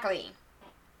 Exactly.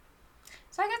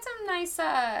 So I got some nice,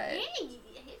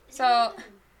 so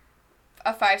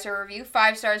a 5-star review.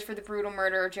 5 stars for the brutal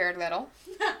murder of Jared Leto.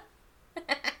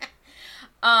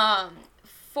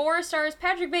 4 stars.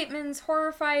 Patrick Bateman's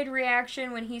horrified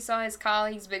reaction when he saw his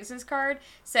colleague's business card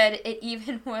said it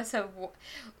even has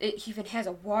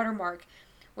a watermark.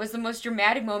 Was the most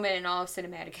dramatic moment in all of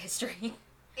cinematic history.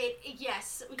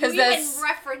 Yes, you even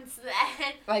reference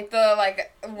that. Like the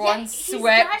one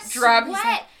sweat drop.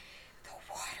 Like, the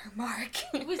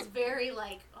watermark. It was very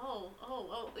like,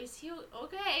 oh, is he okay?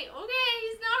 Okay,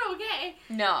 he's not okay.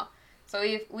 No.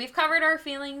 So we've covered our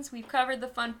feelings, we've covered the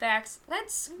fun facts.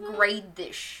 Let's grade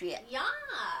this shit. Yeah.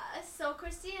 So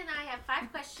Christy and I have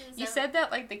 5 questions. You said that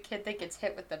like the kid that gets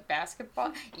hit with the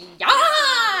basketball.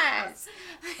 Yes!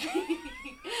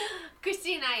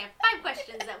 Christy and I have 5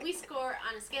 questions that we score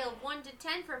on a scale of 1 to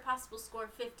 10 for a possible score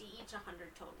of 50 each,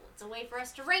 100 total. It's a way for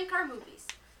us to rank our movies.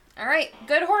 All right,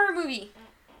 good horror movie.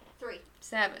 3.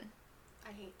 7.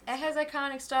 I hate this. It has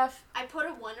iconic stuff. I put a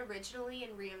 1 originally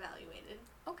and reevaluated.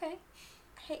 Okay.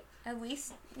 Hey, at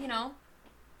least, you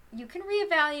can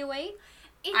reevaluate.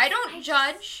 I don't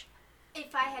judge.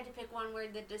 If I had to pick one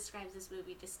word that describes this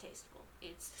movie, distasteful.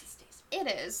 It's distasteful. It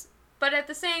is. But at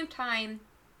the same time,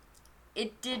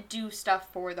 it did do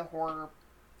stuff for the horror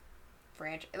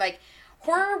franchise. Like,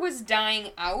 horror was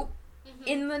dying out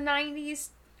in the 90s,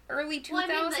 early 2000s.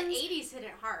 Well, I mean, the 80s hit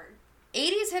it hard.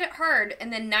 80s hit it hard,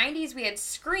 and then 90s we had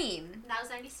Scream. That was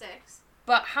 96.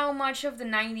 But how much of the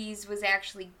 90s was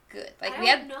actually good? Like I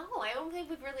don't know. I don't think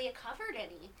we've really covered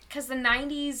any. Because the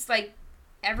 90s, like,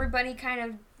 everybody kind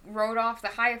of rode off the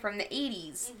high from the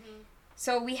 80s. Mm-hmm.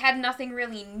 So we had nothing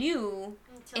really new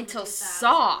until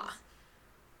Saw.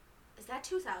 Is that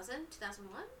 2000?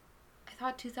 2001? I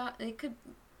thought 2000... It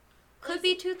could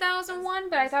be 2001,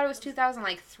 but I thought it was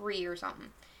 2003 or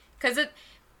something. Because it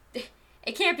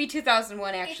can't be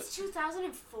 2001, actually. It's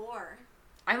 2004.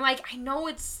 I'm like, I know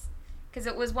it's... Because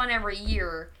it was one every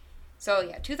year. So,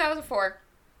 yeah, 2004.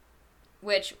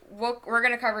 Which, we're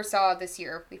going to cover Saw this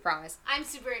year, we promise. I'm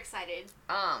super excited.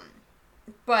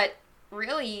 But,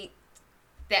 really,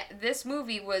 this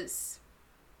movie was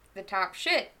the top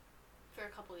shit. For a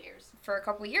couple years. For a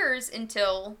couple years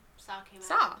until... Saw came out.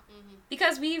 Saw. Mm-hmm.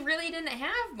 Because we really didn't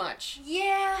have much.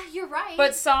 Yeah, you're right.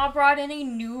 But Saw brought in a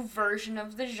new version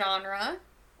of the genre.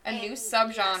 A new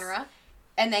subgenre. Yes.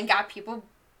 And then got people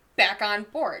back on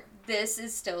board. This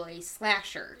is still a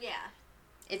slasher. Yeah.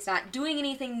 It's not doing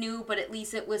anything new, but at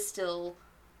least it was still,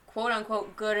 quote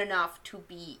unquote, good enough to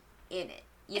be in it.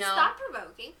 It's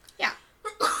thought-provoking. Yeah.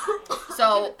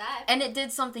 So, and it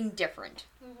did something different.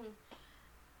 Mm-hmm.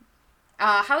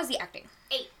 How was the acting?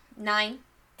 8. 9.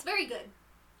 It's very good.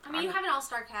 I mean, you have an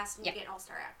all-star cast and you get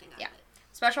all-star acting out of it.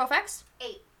 Special effects?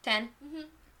 8. 10.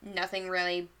 Mm-hmm. Nothing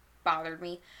really bothered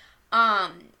me.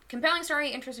 Compelling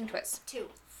story, interesting twist. 2.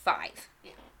 5.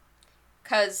 Yeah.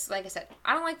 Because, like I said,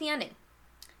 I don't like the ending.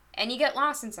 And you get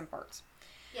lost in some parts.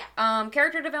 Yeah.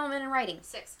 Character development and writing.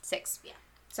 6. Yeah.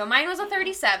 So mine was a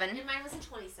 37. And mine was a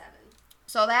 27.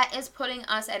 So that is putting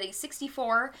us at a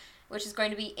 64, which is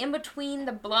going to be in between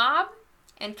The Blob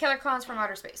and Killer Clowns from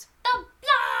Outer Space. The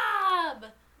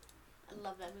Blob! I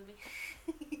love that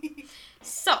movie.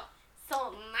 So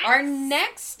nice. Our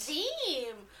next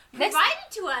theme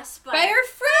provided to us by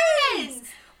our friends.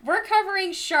 We're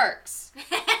covering sharks.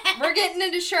 We're getting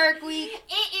into Shark Week.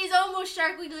 It is almost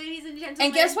Shark Week, ladies and gentlemen.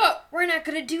 And guess what? We're not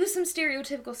going to do some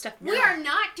stereotypical stuff. No. We are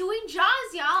not doing Jaws,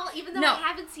 y'all, even though I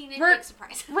haven't seen it. Big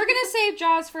surprise. We're going to save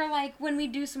Jaws for, like, when we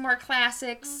do some more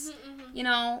classics. You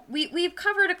know, we've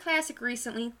covered a classic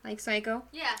recently, like Psycho.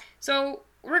 Yeah. So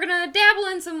we're going to dabble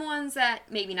in some ones that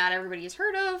maybe not everybody has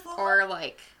heard of, or,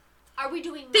 like... Are we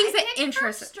doing things my that pick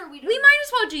interest first, or we might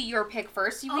as well do your pick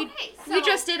first. Okay, we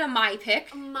just did a my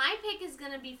pick. My pick is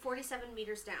going to be 47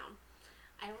 Meters Down.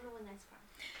 I don't know when that's from.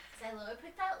 Because I literally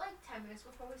picked that like 10 minutes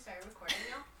before we started recording,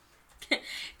 y'all.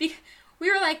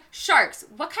 We were like, sharks.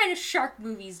 What kind of shark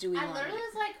movies do we want? I literally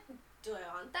was like, do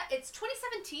I want that? It's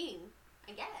 2017,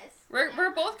 I guess.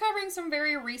 We're both covering some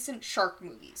very recent shark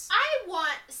movies. I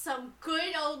want some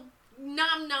good old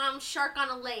nom shark on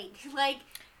a lake. Like...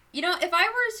 You know, if I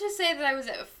were to say that I was,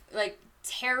 like,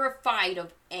 terrified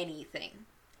of anything,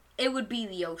 it would be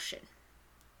the ocean.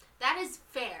 That is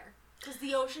fair, because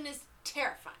the ocean is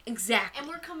terrifying. Exactly. And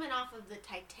we're coming off of the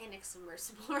Titanic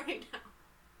submersible right now.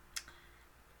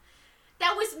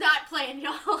 That was not planned,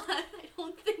 y'all. I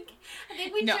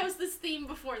think we chose this theme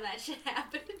before that shit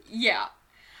happened. Yeah.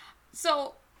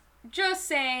 So, just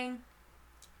saying,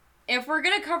 if we're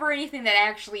gonna cover anything that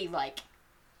actually, like...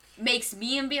 makes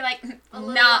me and be like,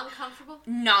 uncomfortable?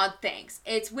 Nah, thanks.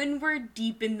 It's when we're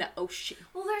deep in the ocean.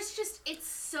 Well, it's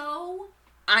so...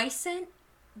 I sent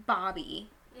Bobby,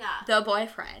 yeah, the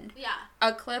boyfriend, yeah,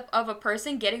 a clip of a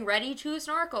person getting ready to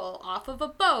snorkel off of a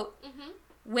boat,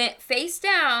 went face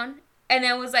down, and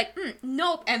then was like,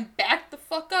 nope, and backed the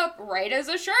fuck up right as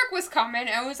a shark was coming,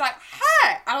 and was like,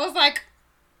 hey! I was like,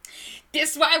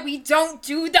 this is why we don't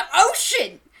do the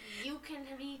ocean! You can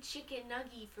be chicken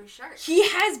nugget for sharks. He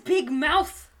has big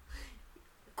mouth.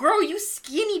 Girl, you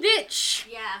skinny bitch.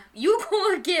 Yeah. You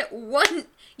gonna get one,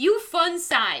 you fun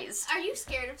size. Are you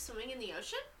scared of swimming in the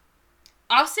ocean?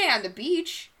 I'll stay on the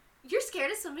beach. You're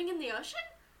scared of swimming in the ocean?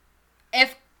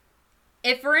 If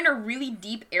we're in a really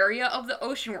deep area of the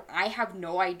ocean where I have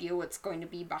no idea what's going to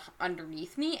be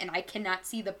underneath me and I cannot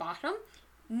see the bottom,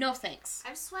 no thanks.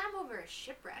 I've swam over a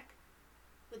shipwreck.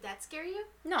 Would that scare you?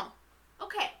 No.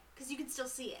 Okay, because you can still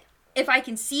see it. If I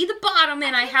can see the bottom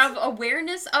and I have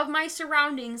awareness of my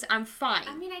surroundings, I'm fine.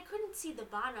 I mean, I couldn't see the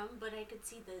bottom, but I could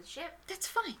see the ship. That's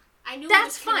fine. I knew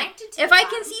that's it was fine. Connected to if the I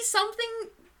bottom. can see something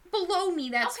below me,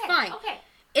 that's fine. Okay.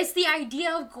 It's the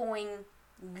idea of going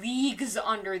leagues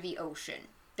under the ocean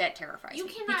that terrifies me. You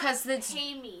cannot because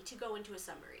pay me to go into a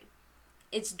submarine.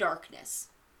 It's darkness.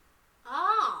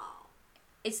 Oh.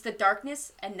 It's the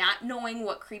darkness and not knowing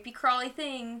what creepy crawly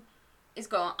thing is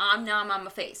going on my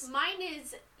face. Mine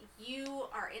is you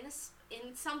are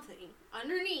in something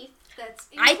underneath that's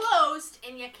enclosed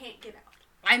and you can't get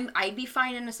out. I'd be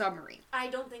fine in a submarine. I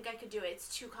don't think I could do it.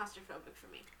 It's too claustrophobic for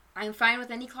me. I'm fine with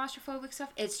any claustrophobic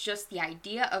stuff. It's just the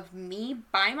idea of me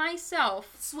by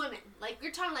myself swimming. Like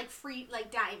you're talking like free, like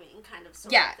diving kind of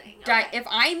sort of thing. Yeah, if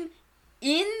I'm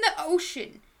in the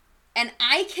ocean and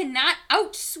I cannot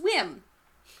outswim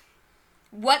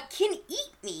what can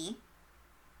eat me,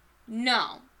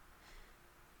 no.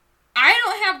 I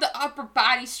don't have the upper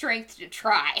body strength to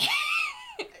try.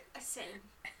 Same.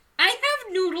 I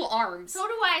have noodle arms. So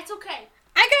do I. It's okay.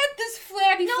 I got this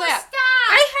flabby flap. No, stop!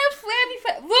 I have flabby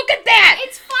flap. Look at that!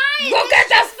 It's fine! Look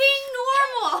it's at just being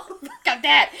normal! Look at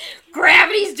that!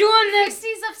 Gravity's doing this!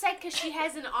 Christy's upset because she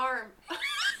has an arm.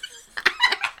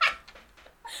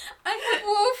 I have a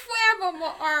little flab on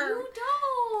my arm. You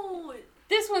don't!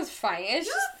 This one's fine. It's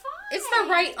You're just, fine! it's the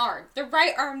right arm. The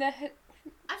right arm that...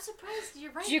 I'm surprised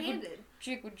you're right-handed.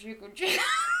 Jiggle.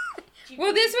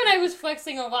 Well, this one I was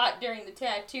flexing a lot during the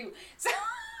tattoo. So...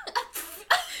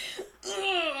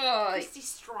 Christy's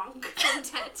strong from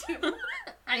tattoo.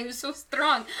 I'm so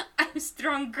strong. I'm a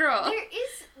strong girl.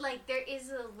 There is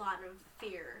a lot of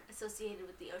fear associated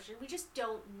with the ocean. We just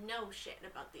don't know shit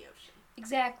about the ocean.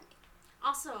 Exactly.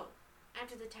 Also,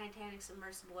 after the Titanic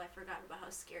submersible, I forgot about how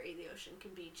scary the ocean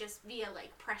can be just via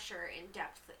like pressure and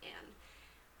depth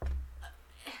and.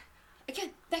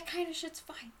 Again, that kind of shit's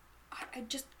fine. I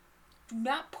just do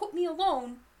not put me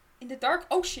alone in the dark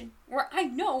ocean where I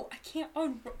know I can't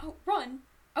outswim.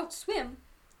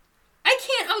 I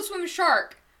can't outswim a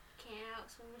shark. Can't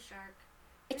outswim a shark.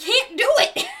 I can't do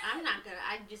it. I'm not gonna.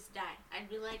 I'd just die. I'd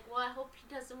be like, well, I hope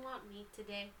he doesn't want me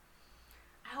today.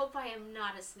 I hope I am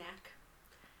not a snack.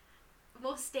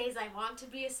 Most days I want to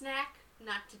be a snack.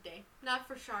 Not today. Not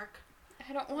for shark.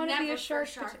 I don't want to be a shark.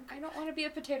 I don't want to be a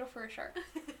potato for a shark.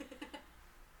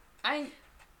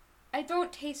 I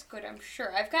don't taste good, I'm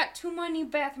sure. I've got too many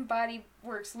Bath & Body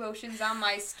Works lotions on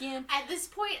my skin. At this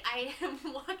point, I am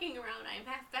walking around. I'm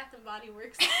half Bath & Body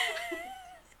Works.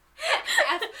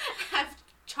 half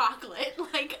chocolate,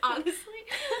 like, honestly.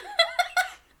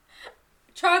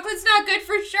 Chocolate's not good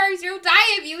for sharks. You'll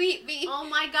die if you eat me. Oh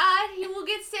my god, he will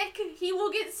get sick. He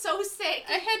will get so sick.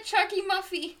 I had Chucky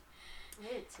Muffy.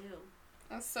 I did too.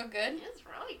 That's so good. It's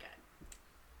really good.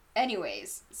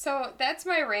 Anyways, so that's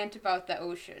my rant about the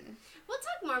ocean. We'll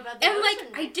talk more about the ocean.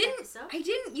 And I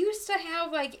didn't used to have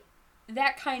like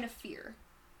that kind of fear.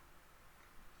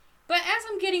 But as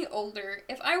I'm getting older,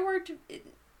 if I were to,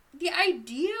 the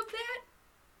idea of that,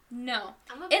 no.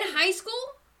 In high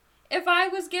school, if I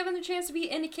was given the chance to be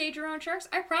in a cage around sharks,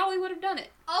 I probably would have done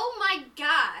it. Oh my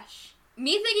gosh.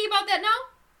 Me thinking about that now?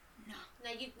 No.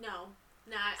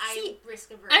 I'm risk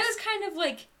averse. I was kind of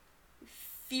like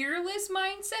fearless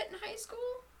mindset in high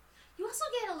school. You also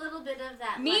get a little bit of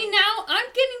that. Me now, I'm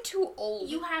getting too old.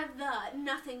 You have the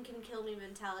nothing can kill me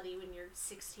mentality when you're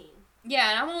 16.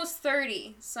 Yeah, and I'm almost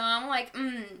 30, so I'm like,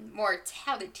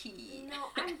 mortality. No,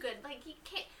 I'm good. Like, you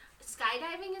can't.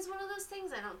 Skydiving is one of those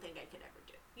things I don't think I could ever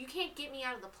do. You can't get me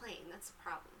out of the plane. That's the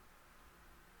problem.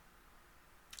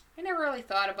 I never really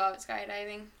thought about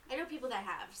skydiving. I know people that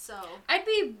have, so. I'd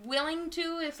be willing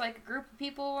to if, like, a group of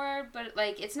people were, but,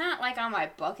 like, it's not, like, on my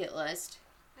bucket list.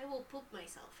 I will poop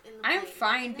myself in the plane. I'm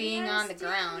fine being on the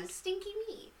ground. Stinky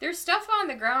me. There's stuff on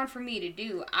the ground for me to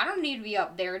do. I don't need to be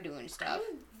up there doing stuff.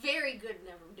 I'm very good at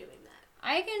never doing that.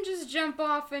 I can just jump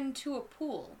off into a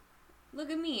pool. Look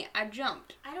at me. I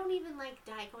jumped. I don't even like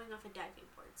going off of diving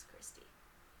boards, Christy.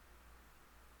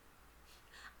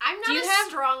 I'm not a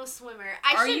strong swimmer.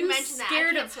 I should mention that. Are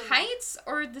you scared of heights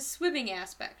or the swimming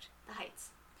aspect? The heights.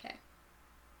 Okay.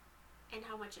 And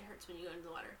how much it hurts when you go into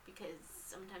the water, because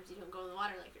sometimes you don't go in the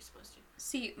water like you're supposed to.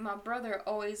 See, my brother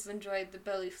always enjoyed the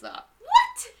belly flop.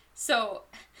 What? So,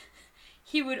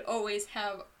 he would always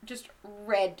have just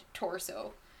red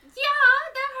torso.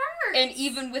 Yeah, that hurts. And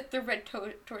even with the red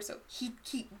torso, he'd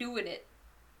keep doing it.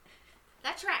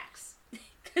 That tracks.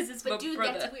 Because it's my brother.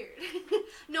 But dude, that's weird.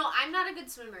 No, I'm not a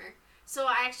good swimmer. So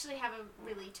I actually have a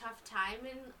really tough time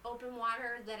in open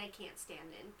water that I can't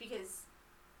stand in because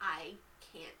I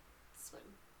can't swim.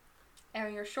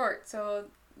 And you're short, so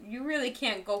you really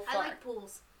can't go far. I like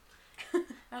pools.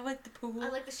 I like the pool. I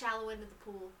like the shallow end of the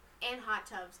pool and hot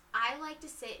tubs. I like to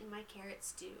sit in my carrot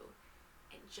stew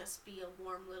and just be a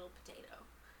warm little potato.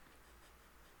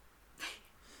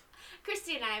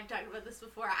 Christy and I have talked about this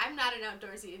before. I'm not an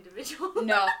outdoorsy individual.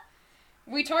 No.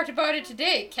 We talked about it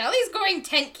today. Kelly's going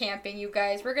tent camping, you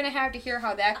guys. We're going to have to hear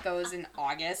how that goes in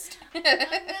August. I'm going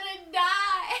to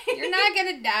die. You're not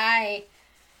going to die.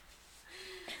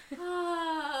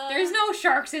 There's no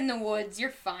sharks in the woods. You're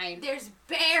fine. There's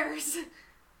bears.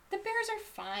 The bears are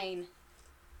fine.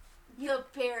 The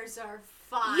bears are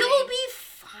fine. You'll be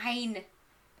fine.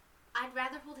 I'd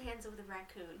rather hold hands with a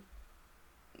raccoon.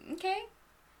 Okay.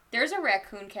 There's a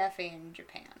raccoon cafe in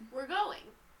Japan. We're going.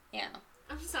 Yeah.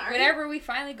 I'm sorry. Whenever we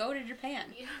finally go to Japan.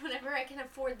 You know, whenever I can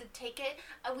afford the ticket.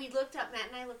 Matt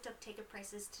and I looked up ticket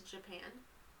prices to Japan.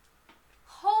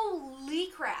 Holy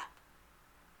crap.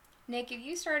 Nick, if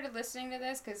you started listening to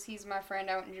this, because he's my friend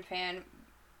out in Japan,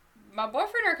 my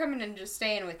boyfriend are coming and just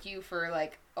staying with you for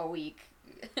like a week.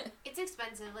 It's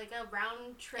expensive, like a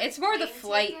round trip. It's more the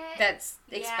flight that's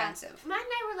expensive. Matt and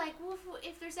I were like, well,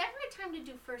 if there's ever a time to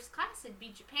do first class, it'd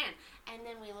be Japan. And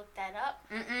then we looked that up.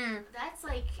 That's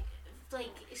like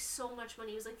so much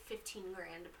money. It was like $15,000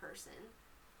 a person.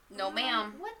 No,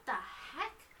 ma'am. What the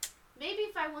heck? Maybe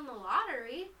if I won the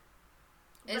lottery.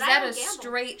 Is that a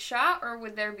straight shot, or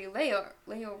would there be layovers on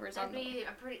the way? That'd be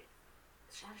a pretty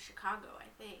shot of Chicago,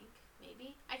 I think.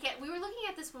 Maybe. I can't. We were looking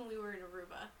at this when we were in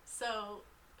Aruba, so.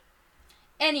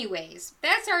 Anyways,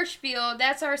 that's our spiel.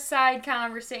 That's our side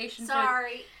conversation.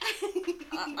 Sorry.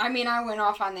 I mean, I went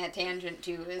off on that tangent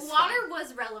too. Water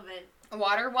was relevant.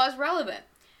 Water was relevant.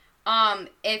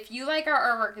 If you like our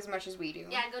artwork as much as we do.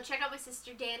 Yeah, go check out my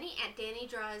sister Danny at Danny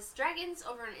Draws Dragons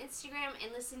over on Instagram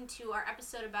and listen to our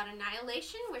episode about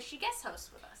Annihilation where she guest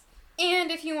hosts with us.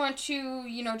 And if you want to,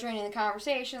 join in the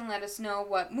conversation, let us know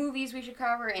what movies we should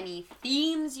cover, any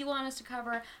themes you want us to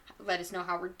cover, let us know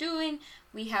how we're doing.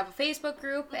 We have a Facebook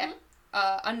group at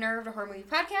Unnerved, a horror movie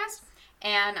podcast,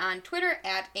 and on Twitter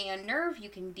at ANNerve. You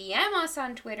can DM us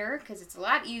on Twitter because it's a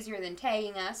lot easier than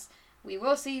tagging us. We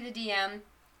will see the DM,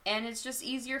 and it's just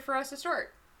easier for us to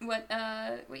sort what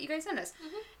you guys send us.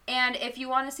 And if you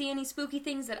want to see any spooky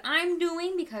things that I'm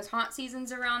doing, because haunt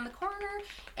season's around the corner,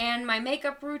 and my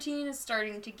makeup routine is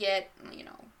starting to get,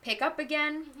 pick up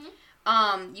again,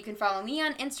 you can follow me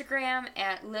on Instagram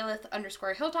at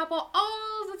Lilith_Hilltopple.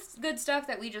 All the good stuff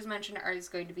that we just mentioned is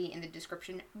going to be in the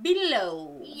description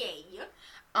below.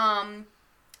 Yeah.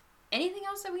 Anything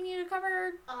else that we need to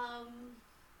cover?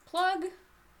 Plug?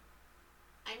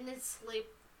 I need sleep.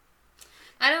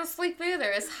 I don't sleep either.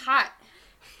 It's hot.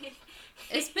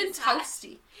 It's been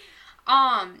toasty.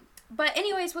 But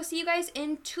anyways, we'll see you guys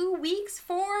in 2 weeks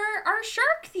for our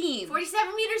shark theme.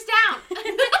 47 meters down.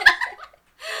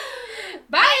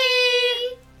 Bye.